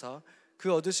보증이 되사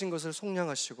그 얻으신 것을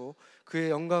속량하시고 그의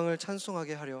영광을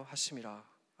찬송하게 하려 하심이라.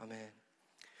 아멘.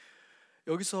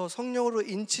 여기서 성령으로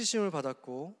인치심을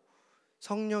받았고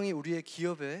성령이 우리의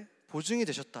기업의 보증이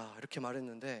되셨다, 이렇게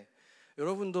말했는데,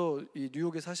 여러분도 이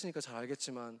뉴욕에 사시니까 잘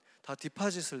알겠지만 다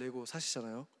디파짓을 내고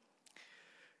사시잖아요.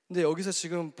 근데 여기서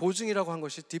지금 보증이라고 한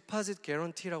것이 디파짓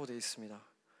개런티라고 되어 있습니다.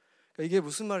 그러니까 이게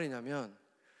무슨 말이냐면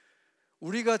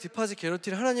우리가 디파짓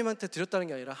개런티를 하나님한테 드렸다는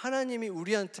게 아니라 하나님이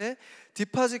우리한테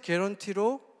디파짓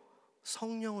개런티로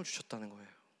성령을 주셨다는 거예요.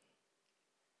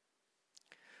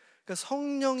 그러니까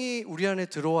성령이 우리 안에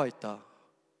들어와 있다.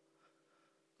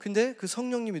 근데 그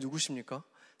성령님이 누구십니까?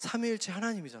 삼위일체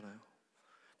하나님이잖아요.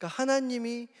 그러니까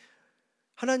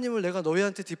하나님을 내가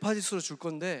너희한테 디파짓으로 줄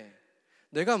건데,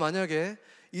 내가 만약에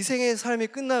이 생의 삶이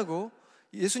끝나고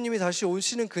예수님이 다시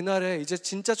오시는 그날에, 이제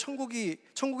진짜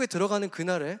천국에 들어가는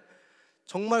그날에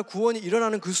정말 구원이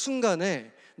일어나는 그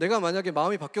순간에 내가 만약에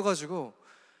마음이 바뀌어가지고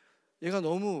얘가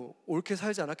너무 옳게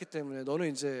살지 않았기 때문에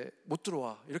너는 이제 못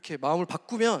들어와, 이렇게 마음을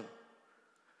바꾸면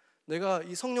내가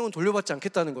이 성령은 돌려받지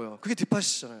않겠다는 거예요. 그게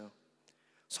디파짓이잖아요.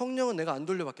 성령은 내가 안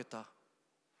돌려받겠다.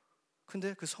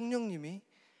 근데 그 성령님이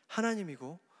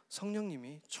하나님이고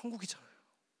성령님이 천국이잖아요.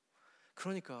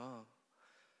 그러니까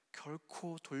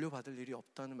결코 돌려받을 일이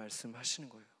없다는 말씀을 하시는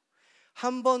거예요.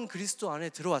 한 번 그리스도 안에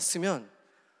들어왔으면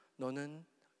너는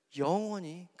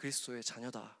영원히 그리스도의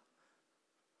자녀다.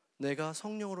 내가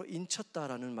성령으로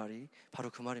인쳤다라는 말이 바로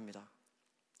그 말입니다.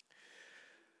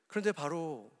 그런데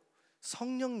바로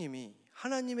성령님이,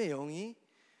 하나님의 영이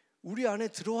우리 안에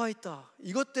들어와 있다,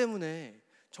 이것 때문에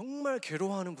정말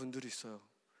괴로워하는 분들이 있어요.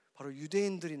 바로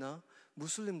유대인들이나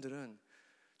무슬림들은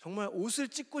정말 옷을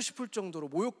찢고 싶을 정도로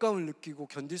모욕감을 느끼고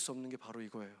견딜 수 없는 게 바로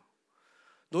이거예요.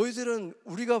 너희들은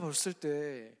우리가 봤을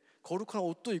때 거룩한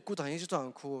옷도 입고 다니지도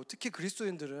않고, 특히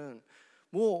그리스도인들은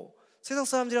뭐 세상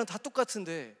사람들이랑 다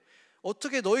똑같은데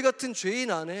어떻게 너희 같은 죄인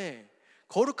안에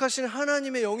거룩하신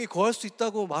하나님의 영이 거할 수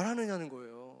있다고 말하느냐는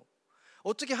거예요.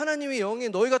 어떻게 하나님의 영이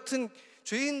너희 같은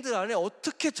죄인들 안에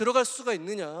어떻게 들어갈 수가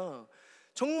있느냐,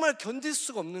 정말 견딜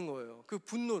수가 없는 거예요. 그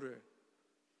분노를.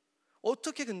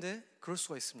 어떻게 근데 그럴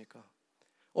수가 있습니까?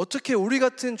 어떻게 우리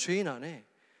같은 죄인 안에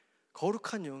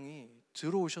거룩한 영이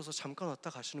들어오셔서 잠깐 왔다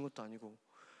가시는 것도 아니고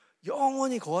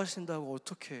영원히 거하신다고,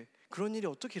 어떻게 그런 일이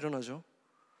어떻게 일어나죠?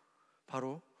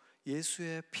 바로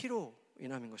예수의 피로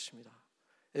인함인 것입니다.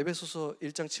 에베소서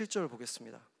 1장 7절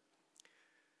보겠습니다.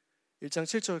 1장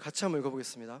 7절 같이 한번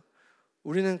읽어보겠습니다.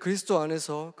 우리는 그리스도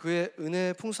안에서 그의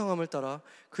은혜의 풍성함을 따라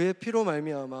그의 피로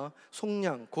말미암아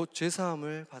속량 곧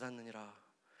죄사함을 받았느니라.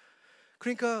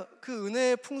 그러니까 그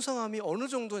은혜의 풍성함이 어느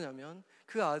정도냐면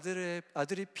그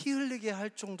아들이 피 흘리게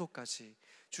할 정도까지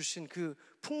주신 그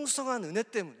풍성한 은혜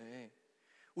때문에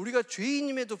우리가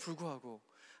죄인임에도 불구하고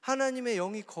하나님의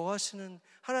영이 거하시는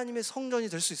하나님의 성전이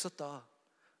될 수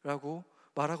있었다라고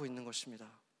말하고 있는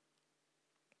것입니다.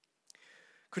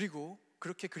 그리고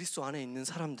그렇게 그리스도 안에 있는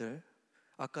사람들,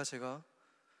 아까 제가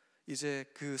이제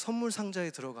그 선물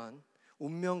상자에 들어간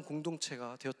운명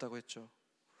공동체가 되었다고 했죠.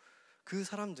 그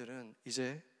사람들은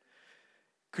이제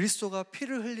그리스도가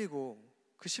피를 흘리고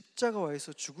그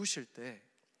십자가와에서 죽으실 때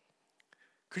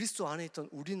그리스도 안에 있던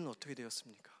우리는 어떻게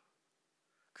되었습니까?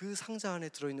 그 상자 안에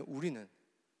들어있는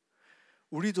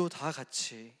우리도 다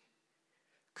같이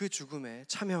그 죽음에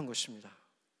참여한 것입니다.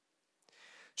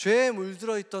 죄에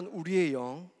물들어 있던 우리의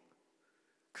영,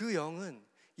 그 영은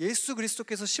예수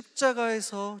그리스도께서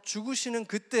십자가에서 죽으시는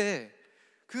그때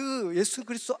그 예수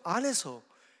그리스도 안에서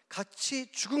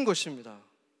같이 죽은 것입니다.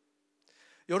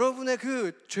 여러분의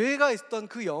그 죄가 있던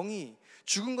그 영이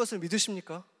죽은 것을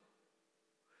믿으십니까?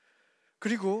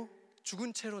 그리고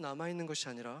죽은 채로 남아있는 것이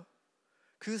아니라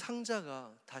그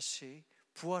상자가 다시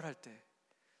부활할 때,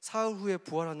 사흘 후에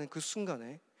부활하는 그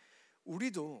순간에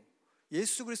우리도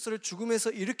예수 그리스도를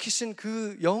죽음에서 일으키신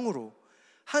그 영으로,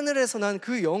 하늘에서 난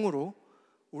그 영으로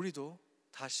우리도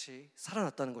다시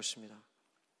살아났다는 것입니다.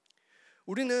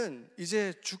 우리는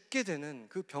이제 죽게 되는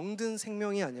그 병든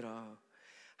생명이 아니라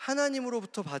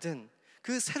하나님으로부터 받은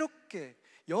그 새롭게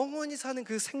영원히 사는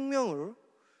그 생명을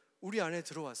우리 안에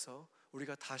들어와서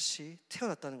우리가 다시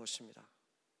태어났다는 것입니다.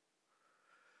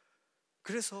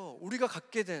 그래서 우리가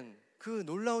갖게 된 그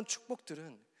놀라운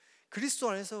축복들은, 그리스도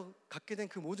안에서 갖게 된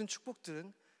그 모든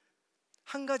축복들은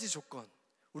한 가지 조건,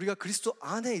 우리가 그리스도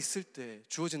안에 있을 때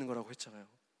주어지는 거라고 했잖아요.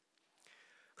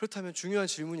 그렇다면 중요한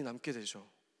질문이 남게 되죠.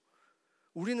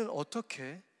 우리는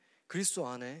어떻게 그리스도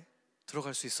안에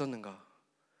들어갈 수 있었는가?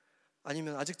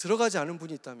 아니면 아직 들어가지 않은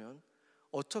분이 있다면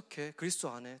어떻게 그리스도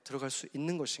안에 들어갈 수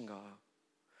있는 것인가?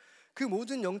 그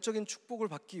모든 영적인 축복을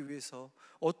받기 위해서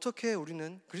어떻게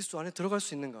우리는 그리스도 안에 들어갈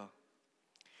수 있는가?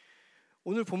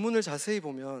 오늘 본문을 자세히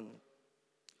보면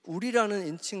우리라는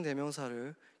인칭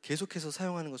대명사를 계속해서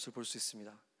사용하는 것을 볼 수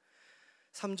있습니다.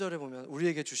 3절에 보면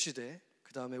우리에게 주시되,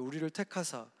 그 다음에 우리를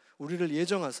택하사, 우리를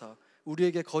예정하사,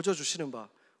 우리에게 거저 주시는 바,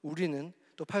 우리는,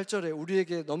 또 8절에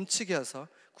우리에게 넘치게 하사,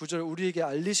 9절 우리에게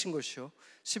알리신 것이요,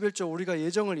 11절 우리가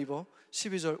예정을 입어,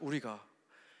 12절 우리가.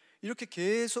 이렇게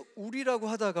계속 우리라고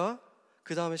하다가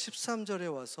그 다음에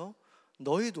 13절에 와서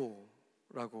너희도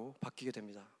라고 바뀌게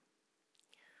됩니다.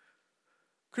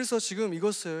 그래서 지금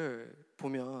이것을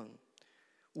보면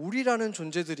우리라는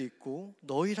존재들이 있고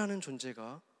너희라는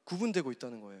존재가 구분되고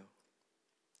있다는 거예요.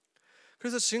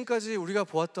 그래서 지금까지 우리가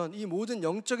보았던 이 모든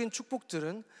영적인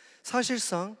축복들은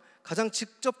사실상 가장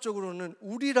직접적으로는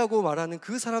우리라고 말하는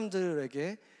그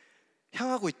사람들에게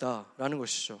향하고 있다라는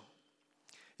것이죠.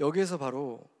 여기에서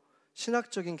바로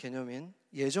신학적인 개념인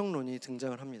예정론이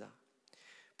등장을 합니다.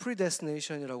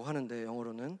 predestination이라고 하는데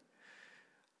영어로는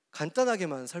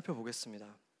간단하게만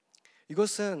살펴보겠습니다.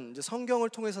 이것은 이제 성경을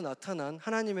통해서 나타난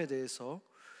하나님에 대해서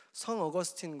성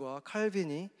어거스틴과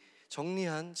칼빈이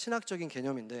정리한 신학적인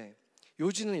개념인데,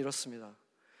 요지는 이렇습니다.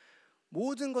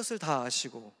 모든 것을 다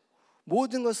아시고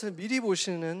모든 것을 미리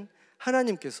보시는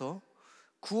하나님께서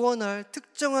구원할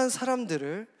특정한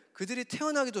사람들을, 그들이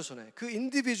태어나기도 전에, 그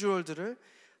인디비주얼들을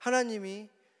하나님이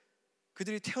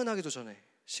그들이 태어나기도 전에,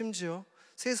 심지어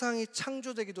세상이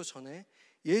창조되기도 전에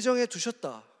예정해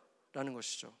두셨다라는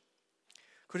것이죠.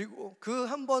 그리고 그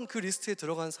한 번 그 리스트에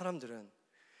들어간 사람들은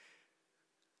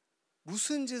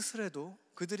무슨 짓을 해도,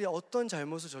 그들이 어떤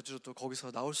잘못을 저질러도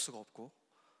거기서 나올 수가 없고,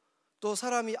 또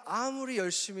사람이 아무리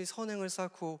열심히 선행을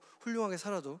쌓고 훌륭하게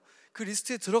살아도 그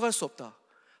리스트에 들어갈 수 없다.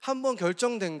 한 번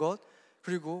결정된 것,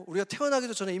 그리고 우리가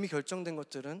태어나기도 전에 이미 결정된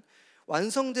것들은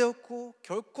완성되었고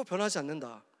결코 변하지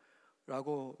않는다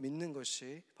라고 믿는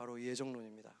것이 바로 이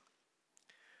예정론입니다.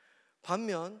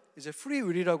 반면 이제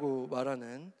프리윌이라고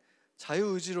말하는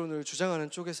자유의지론을 주장하는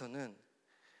쪽에서는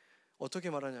어떻게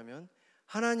말하냐면,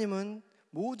 하나님은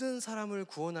모든 사람을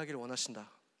구원하기를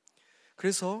원하신다.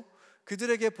 그래서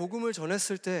그들에게 복음을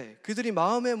전했을 때 그들이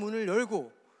마음의 문을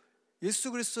열고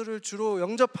예수 그리스도를 주로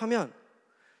영접하면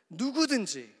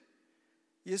누구든지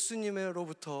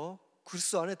예수님으로부터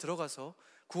그리스도 안에 들어가서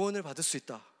구원을 받을 수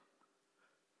있다.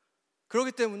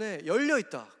 그렇기 때문에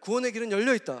열려있다, 구원의 길은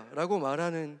열려있다 라고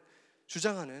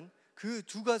주장하는 그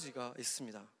두 가지가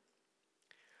있습니다.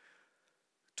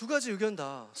 두 가지 의견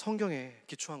다 성경에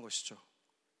기초한 것이죠.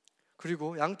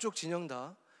 그리고 양쪽 진영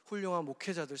다 훌륭한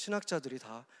목회자들, 신학자들이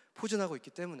다 포진하고 있기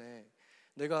때문에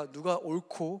내가 누가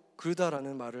옳고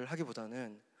그르다라는 말을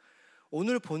하기보다는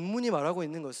오늘 본문이 말하고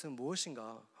있는 것은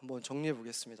무엇인가 한번 정리해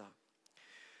보겠습니다.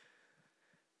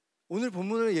 오늘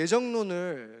본문을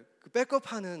예정론을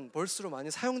백업하는 벌스로 많이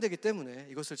사용되기 때문에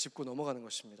이것을 짚고 넘어가는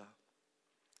것입니다.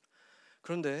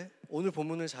 그런데 오늘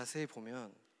본문을 자세히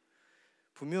보면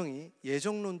분명히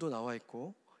예정론도 나와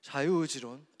있고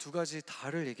자유의지론 두 가지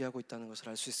다를 얘기하고 있다는 것을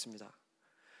알 수 있습니다.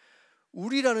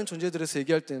 우리라는 존재들에서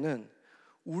얘기할 때는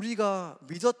우리가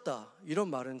믿었다 이런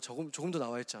말은 조금 더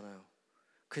나와 있잖아요.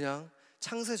 그냥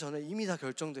창세 전에 이미 다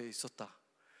결정되어 있었다,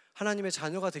 하나님의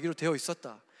자녀가 되기로 되어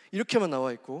있었다, 이렇게만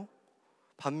나와 있고,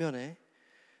 반면에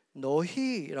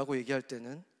너희라고 얘기할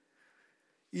때는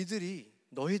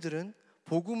너희들은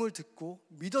복음을 듣고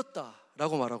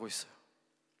믿었다라고 말하고 있어요.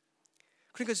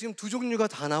 그러니까 지금 두 종류가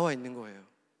다 나와 있는 거예요.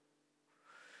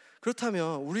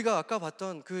 그렇다면 우리가 아까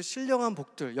봤던 그 신령한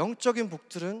복들, 영적인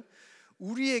복들은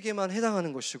우리에게만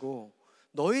해당하는 것이고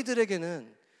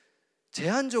너희들에게는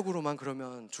제한적으로만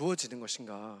그러면 주어지는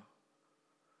것인가?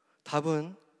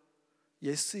 답은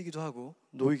예스이기도 하고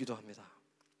노이기도 합니다.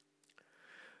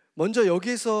 먼저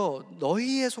여기에서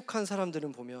너희에 속한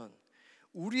사람들은 보면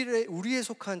우리에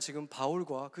속한 지금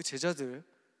바울과 그 제자들,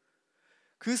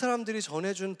 그 사람들이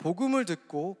전해준 복음을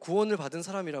듣고 구원을 받은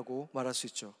사람이라고 말할 수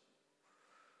있죠.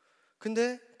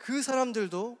 근데 그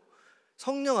사람들도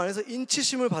성령 안에서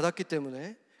인치심을 받았기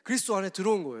때문에 그리스도 안에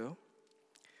들어온 거예요.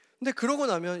 근데 그러고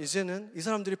나면 이제는 이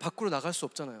사람들이 밖으로 나갈 수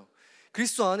없잖아요.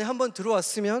 그리스도 안에 한번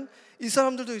들어왔으면 이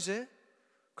사람들도 이제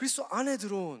그리스도 안에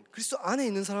들어온, 그리스도 안에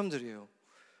있는 사람들이에요.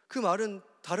 그 말은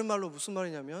다른 말로 무슨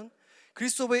말이냐면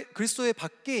그리스도의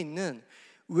밖에 있는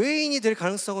외인이 될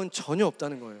가능성은 전혀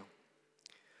없다는 거예요.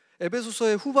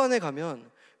 에베소서의 후반에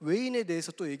가면 외인에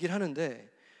대해서 또 얘기를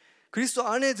하는데 그리스도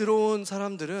안에 들어온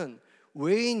사람들은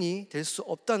외인이 될 수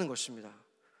없다는 것입니다.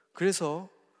 그래서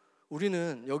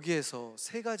우리는 여기에서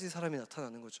세 가지 사람이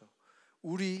나타나는 거죠.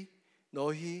 우리,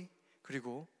 너희,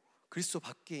 그리고 그리스도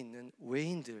밖에 있는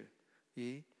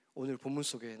외인들이 오늘 본문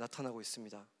속에 나타나고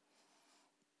있습니다.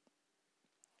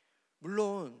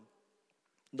 물론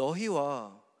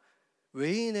너희와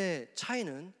외인의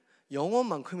차이는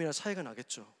영혼만큼이나 차이가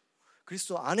나겠죠.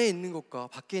 그리스도 안에 있는 것과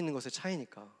밖에 있는 것의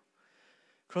차이니까.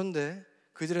 그런데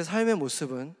그들의 삶의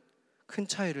모습은 큰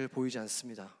차이를 보이지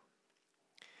않습니다.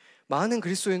 많은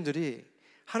그리스도인들이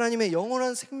하나님의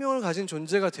영원한 생명을 가진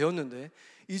존재가 되었는데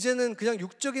이제는 그냥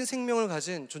육적인 생명을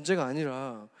가진 존재가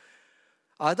아니라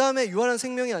아담의 유한한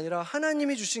생명이 아니라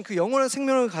하나님이 주신 그 영원한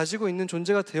생명을 가지고 있는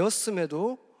존재가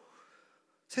되었음에도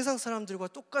세상 사람들과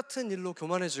똑같은 일로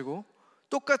교만해지고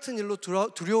똑같은 일로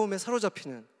두려움에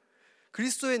사로잡히는,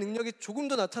 그리스도의 능력이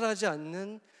조금도 나타나지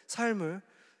않는 삶을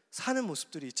사는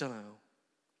모습들이 있잖아요.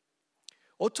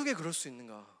 어떻게 그럴 수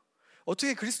있는가?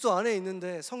 어떻게 그리스도 안에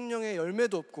있는데 성령의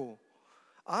열매도 없고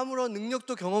아무런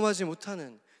능력도 경험하지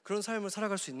못하는 그런 삶을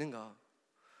살아갈 수 있는가?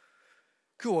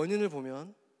 그 원인을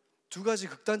보면 두 가지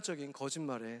극단적인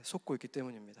거짓말에 속고 있기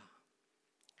때문입니다.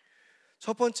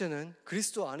 첫 번째는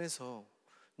그리스도 안에서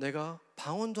내가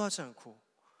방언도 하지 않고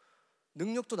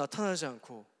능력도 나타나지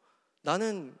않고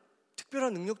나는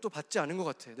특별한 능력도 받지 않은 것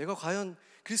같아, 내가 과연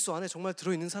그리스도 안에 정말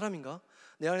들어있는 사람인가?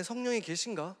 내 안에 성령이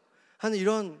계신가? 하는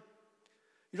이런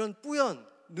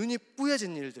눈이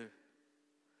뿌얘진 일들,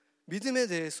 믿음에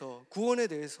대해서, 구원에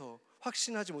대해서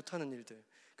확신하지 못하는 일들,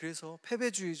 그래서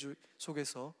패배주의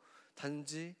속에서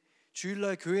단지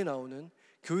주일날 교회에 나오는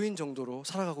교인 정도로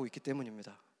살아가고 있기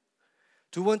때문입니다.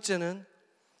 두 번째는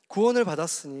구원을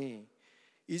받았으니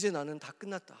이제 나는 다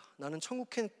끝났다, 나는 천국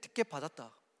티켓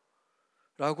받았다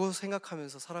라고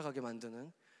생각하면서 살아가게 만드는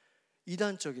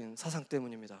이단적인 사상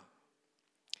때문입니다.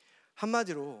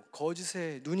 한마디로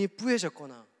거짓에 눈이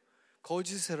뿌얘졌거나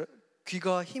거짓에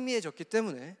귀가 희미해졌기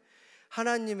때문에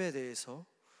하나님에 대해서,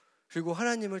 그리고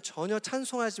하나님을 전혀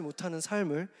찬송하지 못하는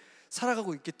삶을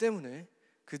살아가고 있기 때문에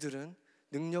그들은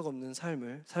능력 없는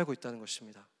삶을 살고 있다는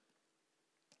것입니다.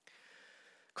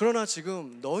 그러나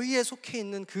지금 너희에 속해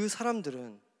있는 그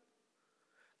사람들은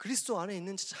그리스도 안에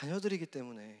있는 자녀들이기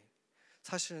때문에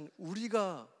사실은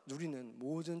우리가 누리는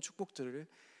모든 축복들을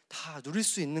다 누릴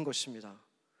수 있는 것입니다.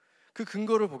 그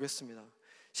근거를 보겠습니다.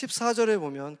 14절에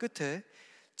보면 끝에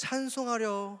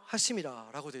찬송하려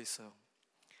하심이라 라고 되어 있어요.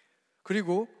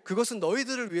 그리고 그것은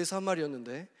너희들을 위해서 한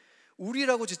말이었는데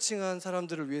우리라고 지칭한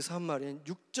사람들을 위해서 한 말인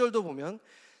 6절도 보면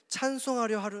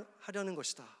찬송하려 하려는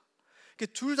것이다.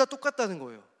 둘 다 똑같다는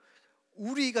거예요.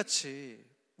 우리같이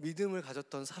믿음을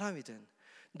가졌던 사람이든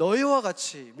너희와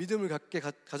같이 믿음을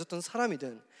가졌던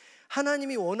사람이든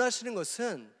하나님이 원하시는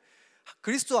것은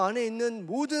그리스도 안에 있는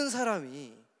모든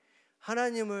사람이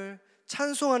하나님을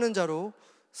찬송하는 자로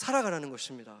살아가라는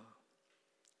것입니다.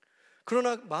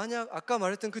 그러나 만약 아까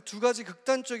말했던 그 두 가지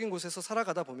극단적인 곳에서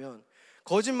살아가다 보면,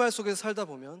 거짓말 속에서 살다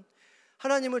보면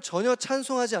하나님을 전혀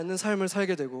찬송하지 않는 삶을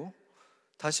살게 되고,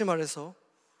 다시 말해서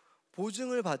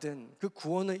보증을 받은 그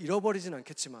구원을 잃어버리진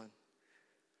않겠지만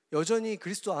여전히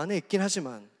그리스도 안에 있긴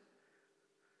하지만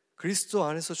그리스도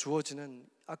안에서 주어지는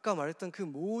아까 말했던 그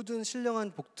모든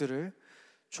신령한 복들을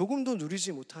조금도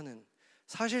누리지 못하는,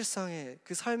 사실상의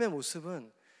그 삶의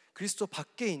모습은 그리스도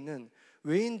밖에 있는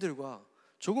외인들과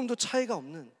조금도 차이가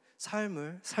없는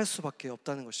삶을 살 수밖에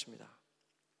없다는 것입니다.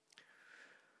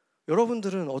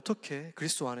 여러분들은 어떻게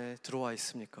그리스도 안에 들어와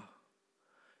있습니까?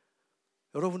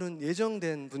 여러분은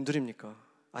예정된 분들입니까?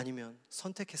 아니면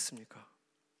선택했습니까?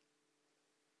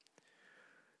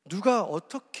 누가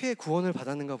어떻게 구원을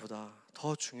받았는가 보다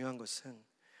더 중요한 것은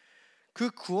그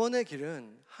구원의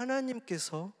길은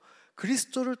하나님께서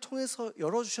그리스도를 통해서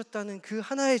열어주셨다는 그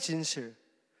하나의 진실,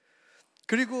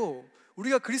 그리고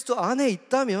우리가 그리스도 안에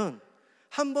있다면,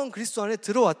 한번 그리스도 안에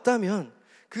들어왔다면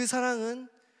그 사랑은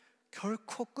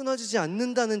결코 끊어지지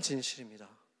않는다는 진실입니다.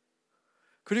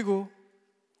 그리고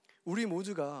우리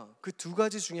모두가 그 두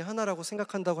가지 중에 하나라고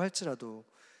생각한다고 할지라도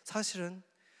사실은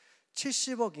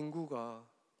 70억 인구가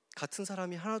같은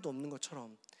사람이 하나도 없는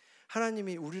것처럼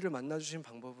하나님이 우리를 만나주신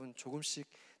방법은 조금씩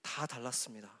다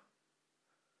달랐습니다.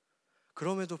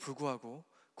 그럼에도 불구하고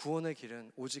구원의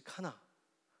길은 오직 하나,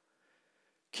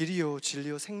 길이요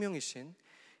진리요 생명이신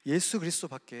예수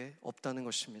그리스도밖에 없다는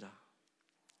것입니다.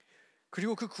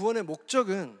 그리고 그 구원의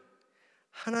목적은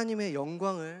하나님의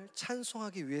영광을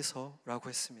찬송하기 위해서라고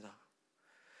했습니다.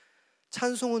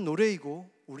 찬송은 노래이고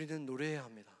우리는 노래해야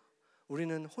합니다.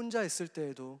 우리는 혼자 있을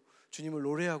때에도 주님을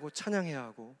노래하고 찬양해야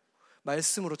하고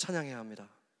말씀으로 찬양해야 합니다.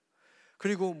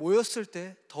 그리고 모였을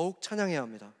때 더욱 찬양해야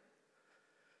합니다.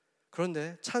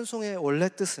 그런데 찬송의 원래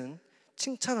뜻은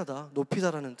칭찬하다,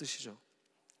 높이다라는 뜻이죠.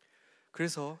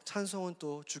 그래서 찬송은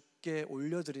또 주께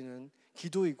올려드리는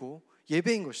기도이고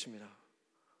예배인 것입니다.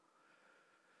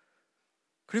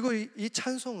 그리고 이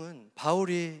찬송은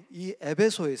바울이 이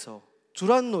에베소에서,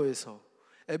 두란노에서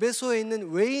에베소에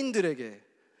있는 외인들에게,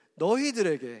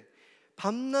 너희들에게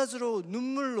밤낮으로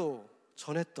눈물로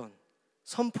전했던,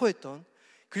 선포했던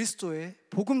그리스도의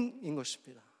복음인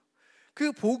것입니다.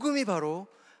 그 복음이 바로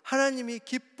하나님이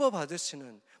기뻐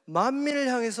받으시는, 만민을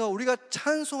향해서 우리가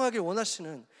찬송하길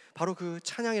원하시는 바로 그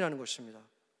찬양이라는 것입니다.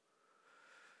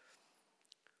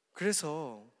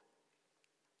 그래서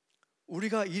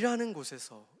우리가 일하는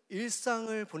곳에서,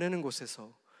 일상을 보내는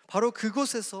곳에서, 바로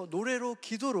그곳에서 노래로,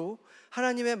 기도로,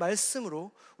 하나님의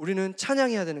말씀으로 우리는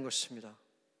찬양해야 되는 것입니다.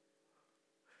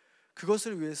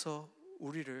 그것을 위해서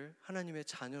우리를 하나님의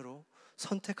자녀로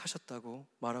선택하셨다고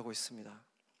말하고 있습니다.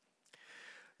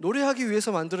 노래하기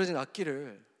위해서 만들어진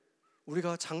악기를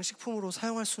우리가 장식품으로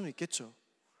사용할 수는 있겠죠.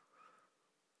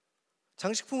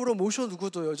 장식품으로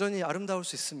모셔두고도 여전히 아름다울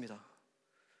수 있습니다.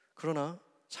 그러나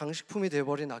장식품이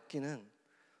되어버린 악기는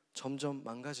점점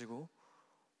망가지고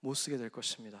못 쓰게 될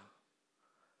것입니다.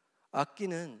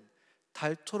 악기는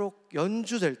닳도록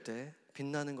연주될 때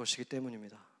빛나는 것이기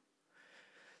때문입니다.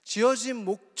 지어진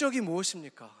목적이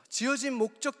무엇입니까? 지어진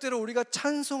목적대로 우리가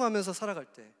찬송하면서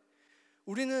살아갈 때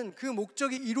우리는 그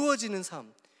목적이 이루어지는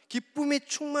삶, 기쁨이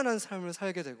충만한 삶을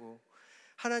살게 되고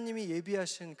하나님이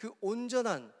예비하신 그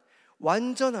온전한,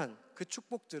 완전한 그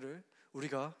축복들을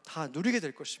우리가 다 누리게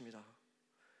될 것입니다.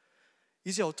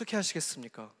 이제 어떻게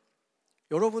하시겠습니까?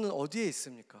 여러분은 어디에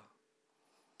있습니까?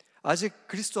 아직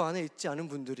그리스도 안에 있지 않은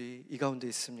분들이 이 가운데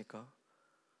있습니까?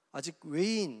 아직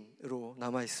외인으로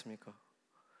남아 있습니까?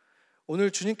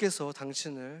 오늘 주님께서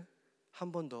당신을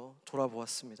한 번 더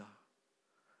돌아보았습니다.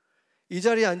 이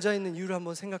자리에 앉아있는 이유를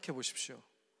한번 생각해 보십시오.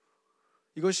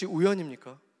 이것이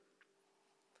우연입니까?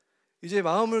 이제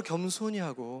마음을 겸손히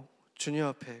하고 주님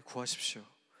앞에 구하십시오.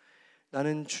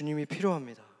 나는 주님이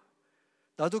필요합니다.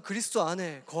 나도 그리스도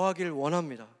안에 거하길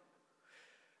원합니다.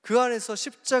 그 안에서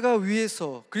십자가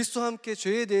위에서 그리스도와 함께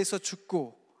죄에 대해서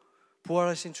죽고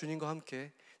부활하신 주님과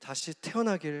함께 다시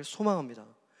태어나길 소망합니다.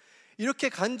 이렇게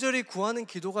간절히 구하는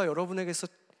기도가 여러분에게서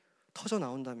터져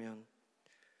나온다면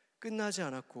끝나지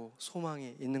않았고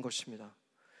소망이 있는 것입니다.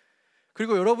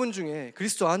 그리고 여러분 중에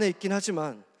그리스도 안에 있긴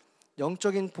하지만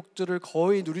영적인 복들을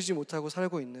거의 누리지 못하고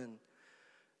살고 있는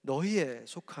너희에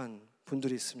속한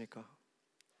분들이 있습니까?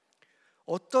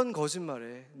 어떤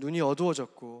거짓말에 눈이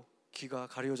어두워졌고 귀가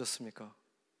가려졌습니까?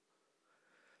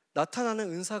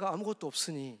 나타나는 은사가 아무것도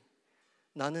없으니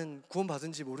나는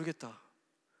구원받은지 모르겠다.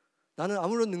 나는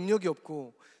아무런 능력이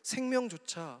없고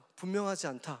생명조차 분명하지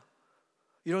않다.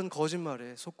 이런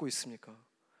거짓말에 속고 있습니까?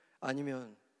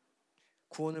 아니면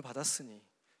구원을 받았으니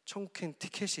천국행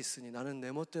티켓이 있으니 나는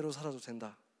내 멋대로 살아도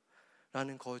된다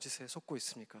라는 거짓에 속고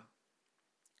있습니까?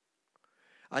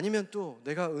 아니면 또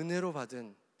내가 은혜로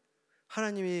받은,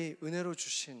 하나님이 은혜로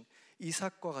주신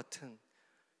이삭과 같은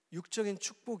육적인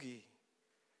축복이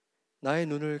나의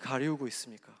눈을 가리우고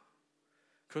있습니까?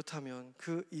 그렇다면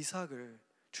그 이삭을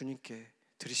주님께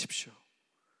드리십시오.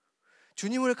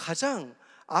 주님을 가장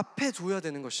앞에 둬야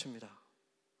되는 것입니다.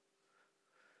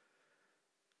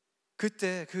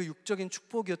 그때 그 육적인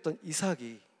축복이었던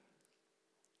이삭이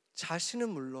자신은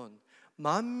물론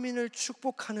만민을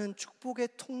축복하는 축복의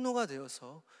통로가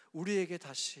되어서 우리에게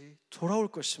다시 돌아올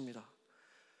것입니다.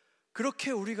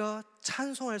 그렇게 우리가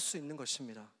찬송할 수 있는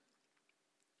것입니다.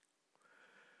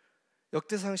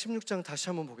 역대상 16장 다시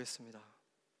한번 보겠습니다.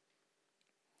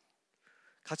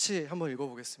 같이 한번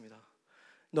읽어보겠습니다.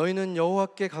 너희는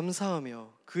여호와께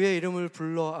감사하며 그의 이름을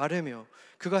불러 아뢰며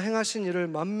그가 행하신 일을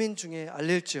만민 중에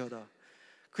알릴지어다.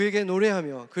 그에게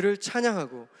노래하며 그를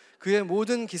찬양하고 그의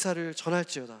모든 기사를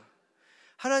전할지어다.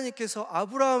 하나님께서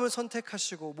아브라함을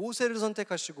선택하시고 모세를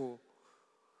선택하시고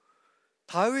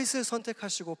다윗을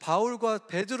선택하시고 바울과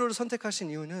베드로를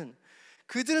선택하신 이유는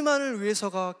그들만을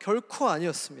위해서가 결코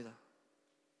아니었습니다.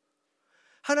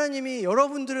 하나님이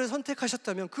여러분들을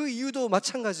선택하셨다면 그 이유도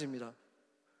마찬가지입니다.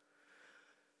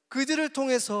 그들을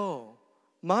통해서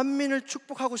만민을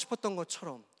축복하고 싶었던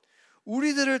것처럼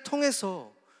우리들을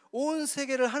통해서 온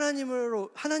세계를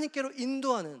하나님께로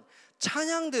인도하는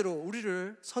찬양대로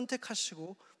우리를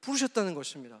선택하시고 부르셨다는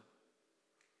것입니다.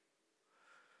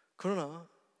 그러나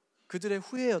그들의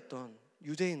후예였던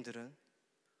유대인들은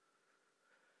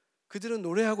그들은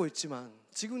노래하고 있지만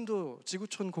지금도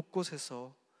지구촌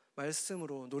곳곳에서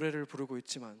말씀으로 노래를 부르고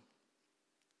있지만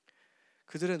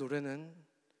그들의 노래는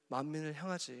만민을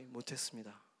향하지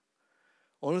못했습니다.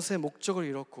 어느새 목적을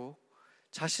잃었고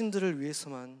자신들을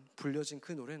위해서만 불려진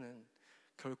그 노래는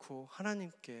결코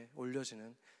하나님께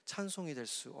올려지는 찬송이 될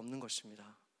수 없는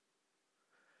것입니다.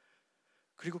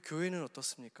 그리고 교회는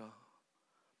어떻습니까?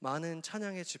 많은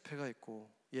찬양의 집회가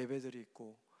있고 예배들이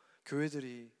있고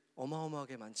교회들이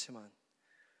어마어마하게 많지만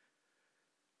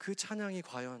그 찬양이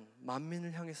과연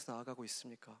만민을 향해서 나아가고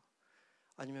있습니까?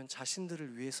 아니면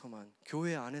자신들을 위해서만,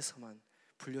 교회 안에서만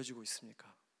불려지고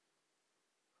있습니까?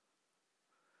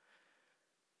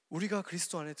 우리가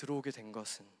그리스도 안에 들어오게 된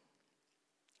것은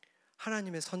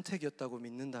하나님의 선택이었다고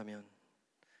믿는다면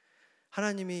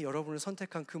하나님이 여러분을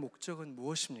선택한 그 목적은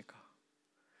무엇입니까?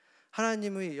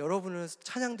 하나님이 여러분을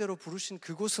찬양대로 부르신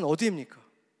그곳은 어디입니까?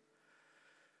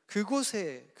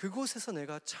 그곳에서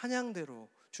내가 찬양대로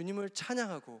주님을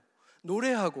찬양하고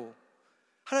노래하고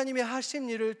하나님의 하신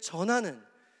일을 전하는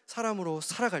사람으로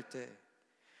살아갈 때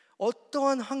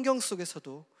어떠한 환경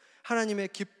속에서도 하나님의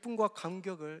기쁨과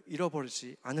감격을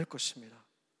잃어버리지 않을 것입니다.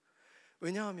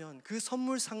 왜냐하면 그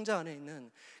선물 상자 안에 있는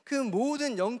그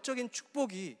모든 영적인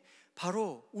축복이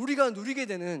바로 우리가 누리게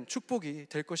되는 축복이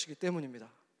될 것이기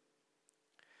때문입니다.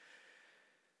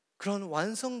 그런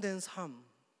완성된 삶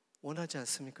원하지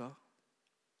않습니까?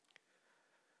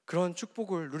 그런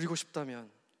축복을 누리고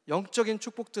싶다면, 영적인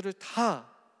축복들을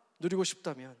다 누리고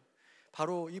싶다면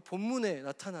바로 이 본문에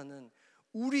나타나는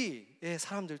우리의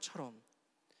사람들처럼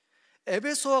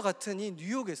에베소와 같은 이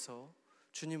뉴욕에서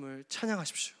주님을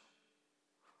찬양하십시오.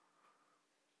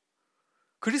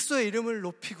 그리스도의 이름을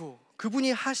높이고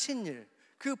그분이 하신 일,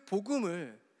 그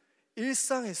복음을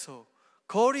일상에서,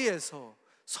 거리에서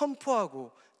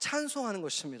선포하고 찬송하는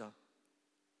것입니다.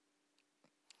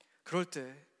 그럴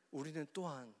때 우리는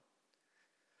또한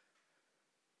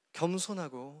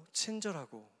겸손하고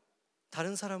친절하고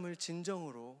다른 사람을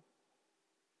진정으로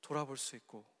돌아볼 수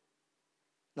있고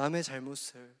남의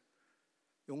잘못을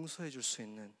용서해 줄 수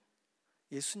있는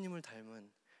예수님을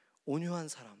닮은 온유한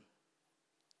사람,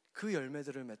 그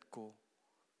열매들을 맺고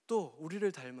또 우리를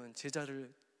닮은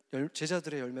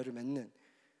제자들의 열매를 맺는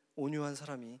온유한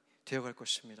사람이 되어갈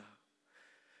것입니다.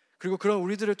 그리고 그런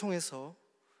우리들을 통해서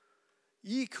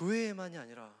이 교회에만이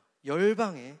아니라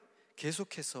열방에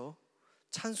계속해서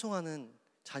찬송하는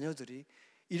자녀들이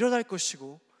일어날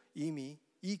것이고, 이미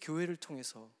이 교회를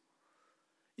통해서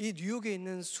이 뉴욕에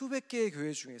있는 수백 개의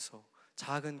교회 중에서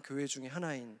작은 교회 중에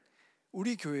하나인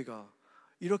우리 교회가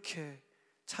이렇게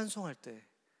찬송할 때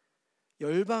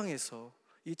열방에서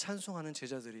이 찬송하는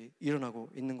제자들이 일어나고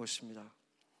있는 것입니다.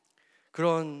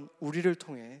 그런 우리를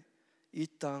통해 이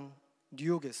땅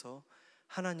뉴욕에서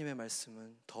하나님의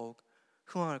말씀은 더욱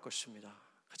흥황할 것입니다.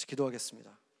 같이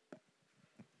기도하겠습니다.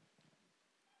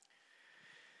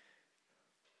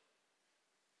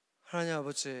 하나님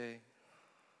아버지,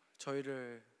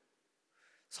 저희를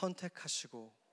선택하시고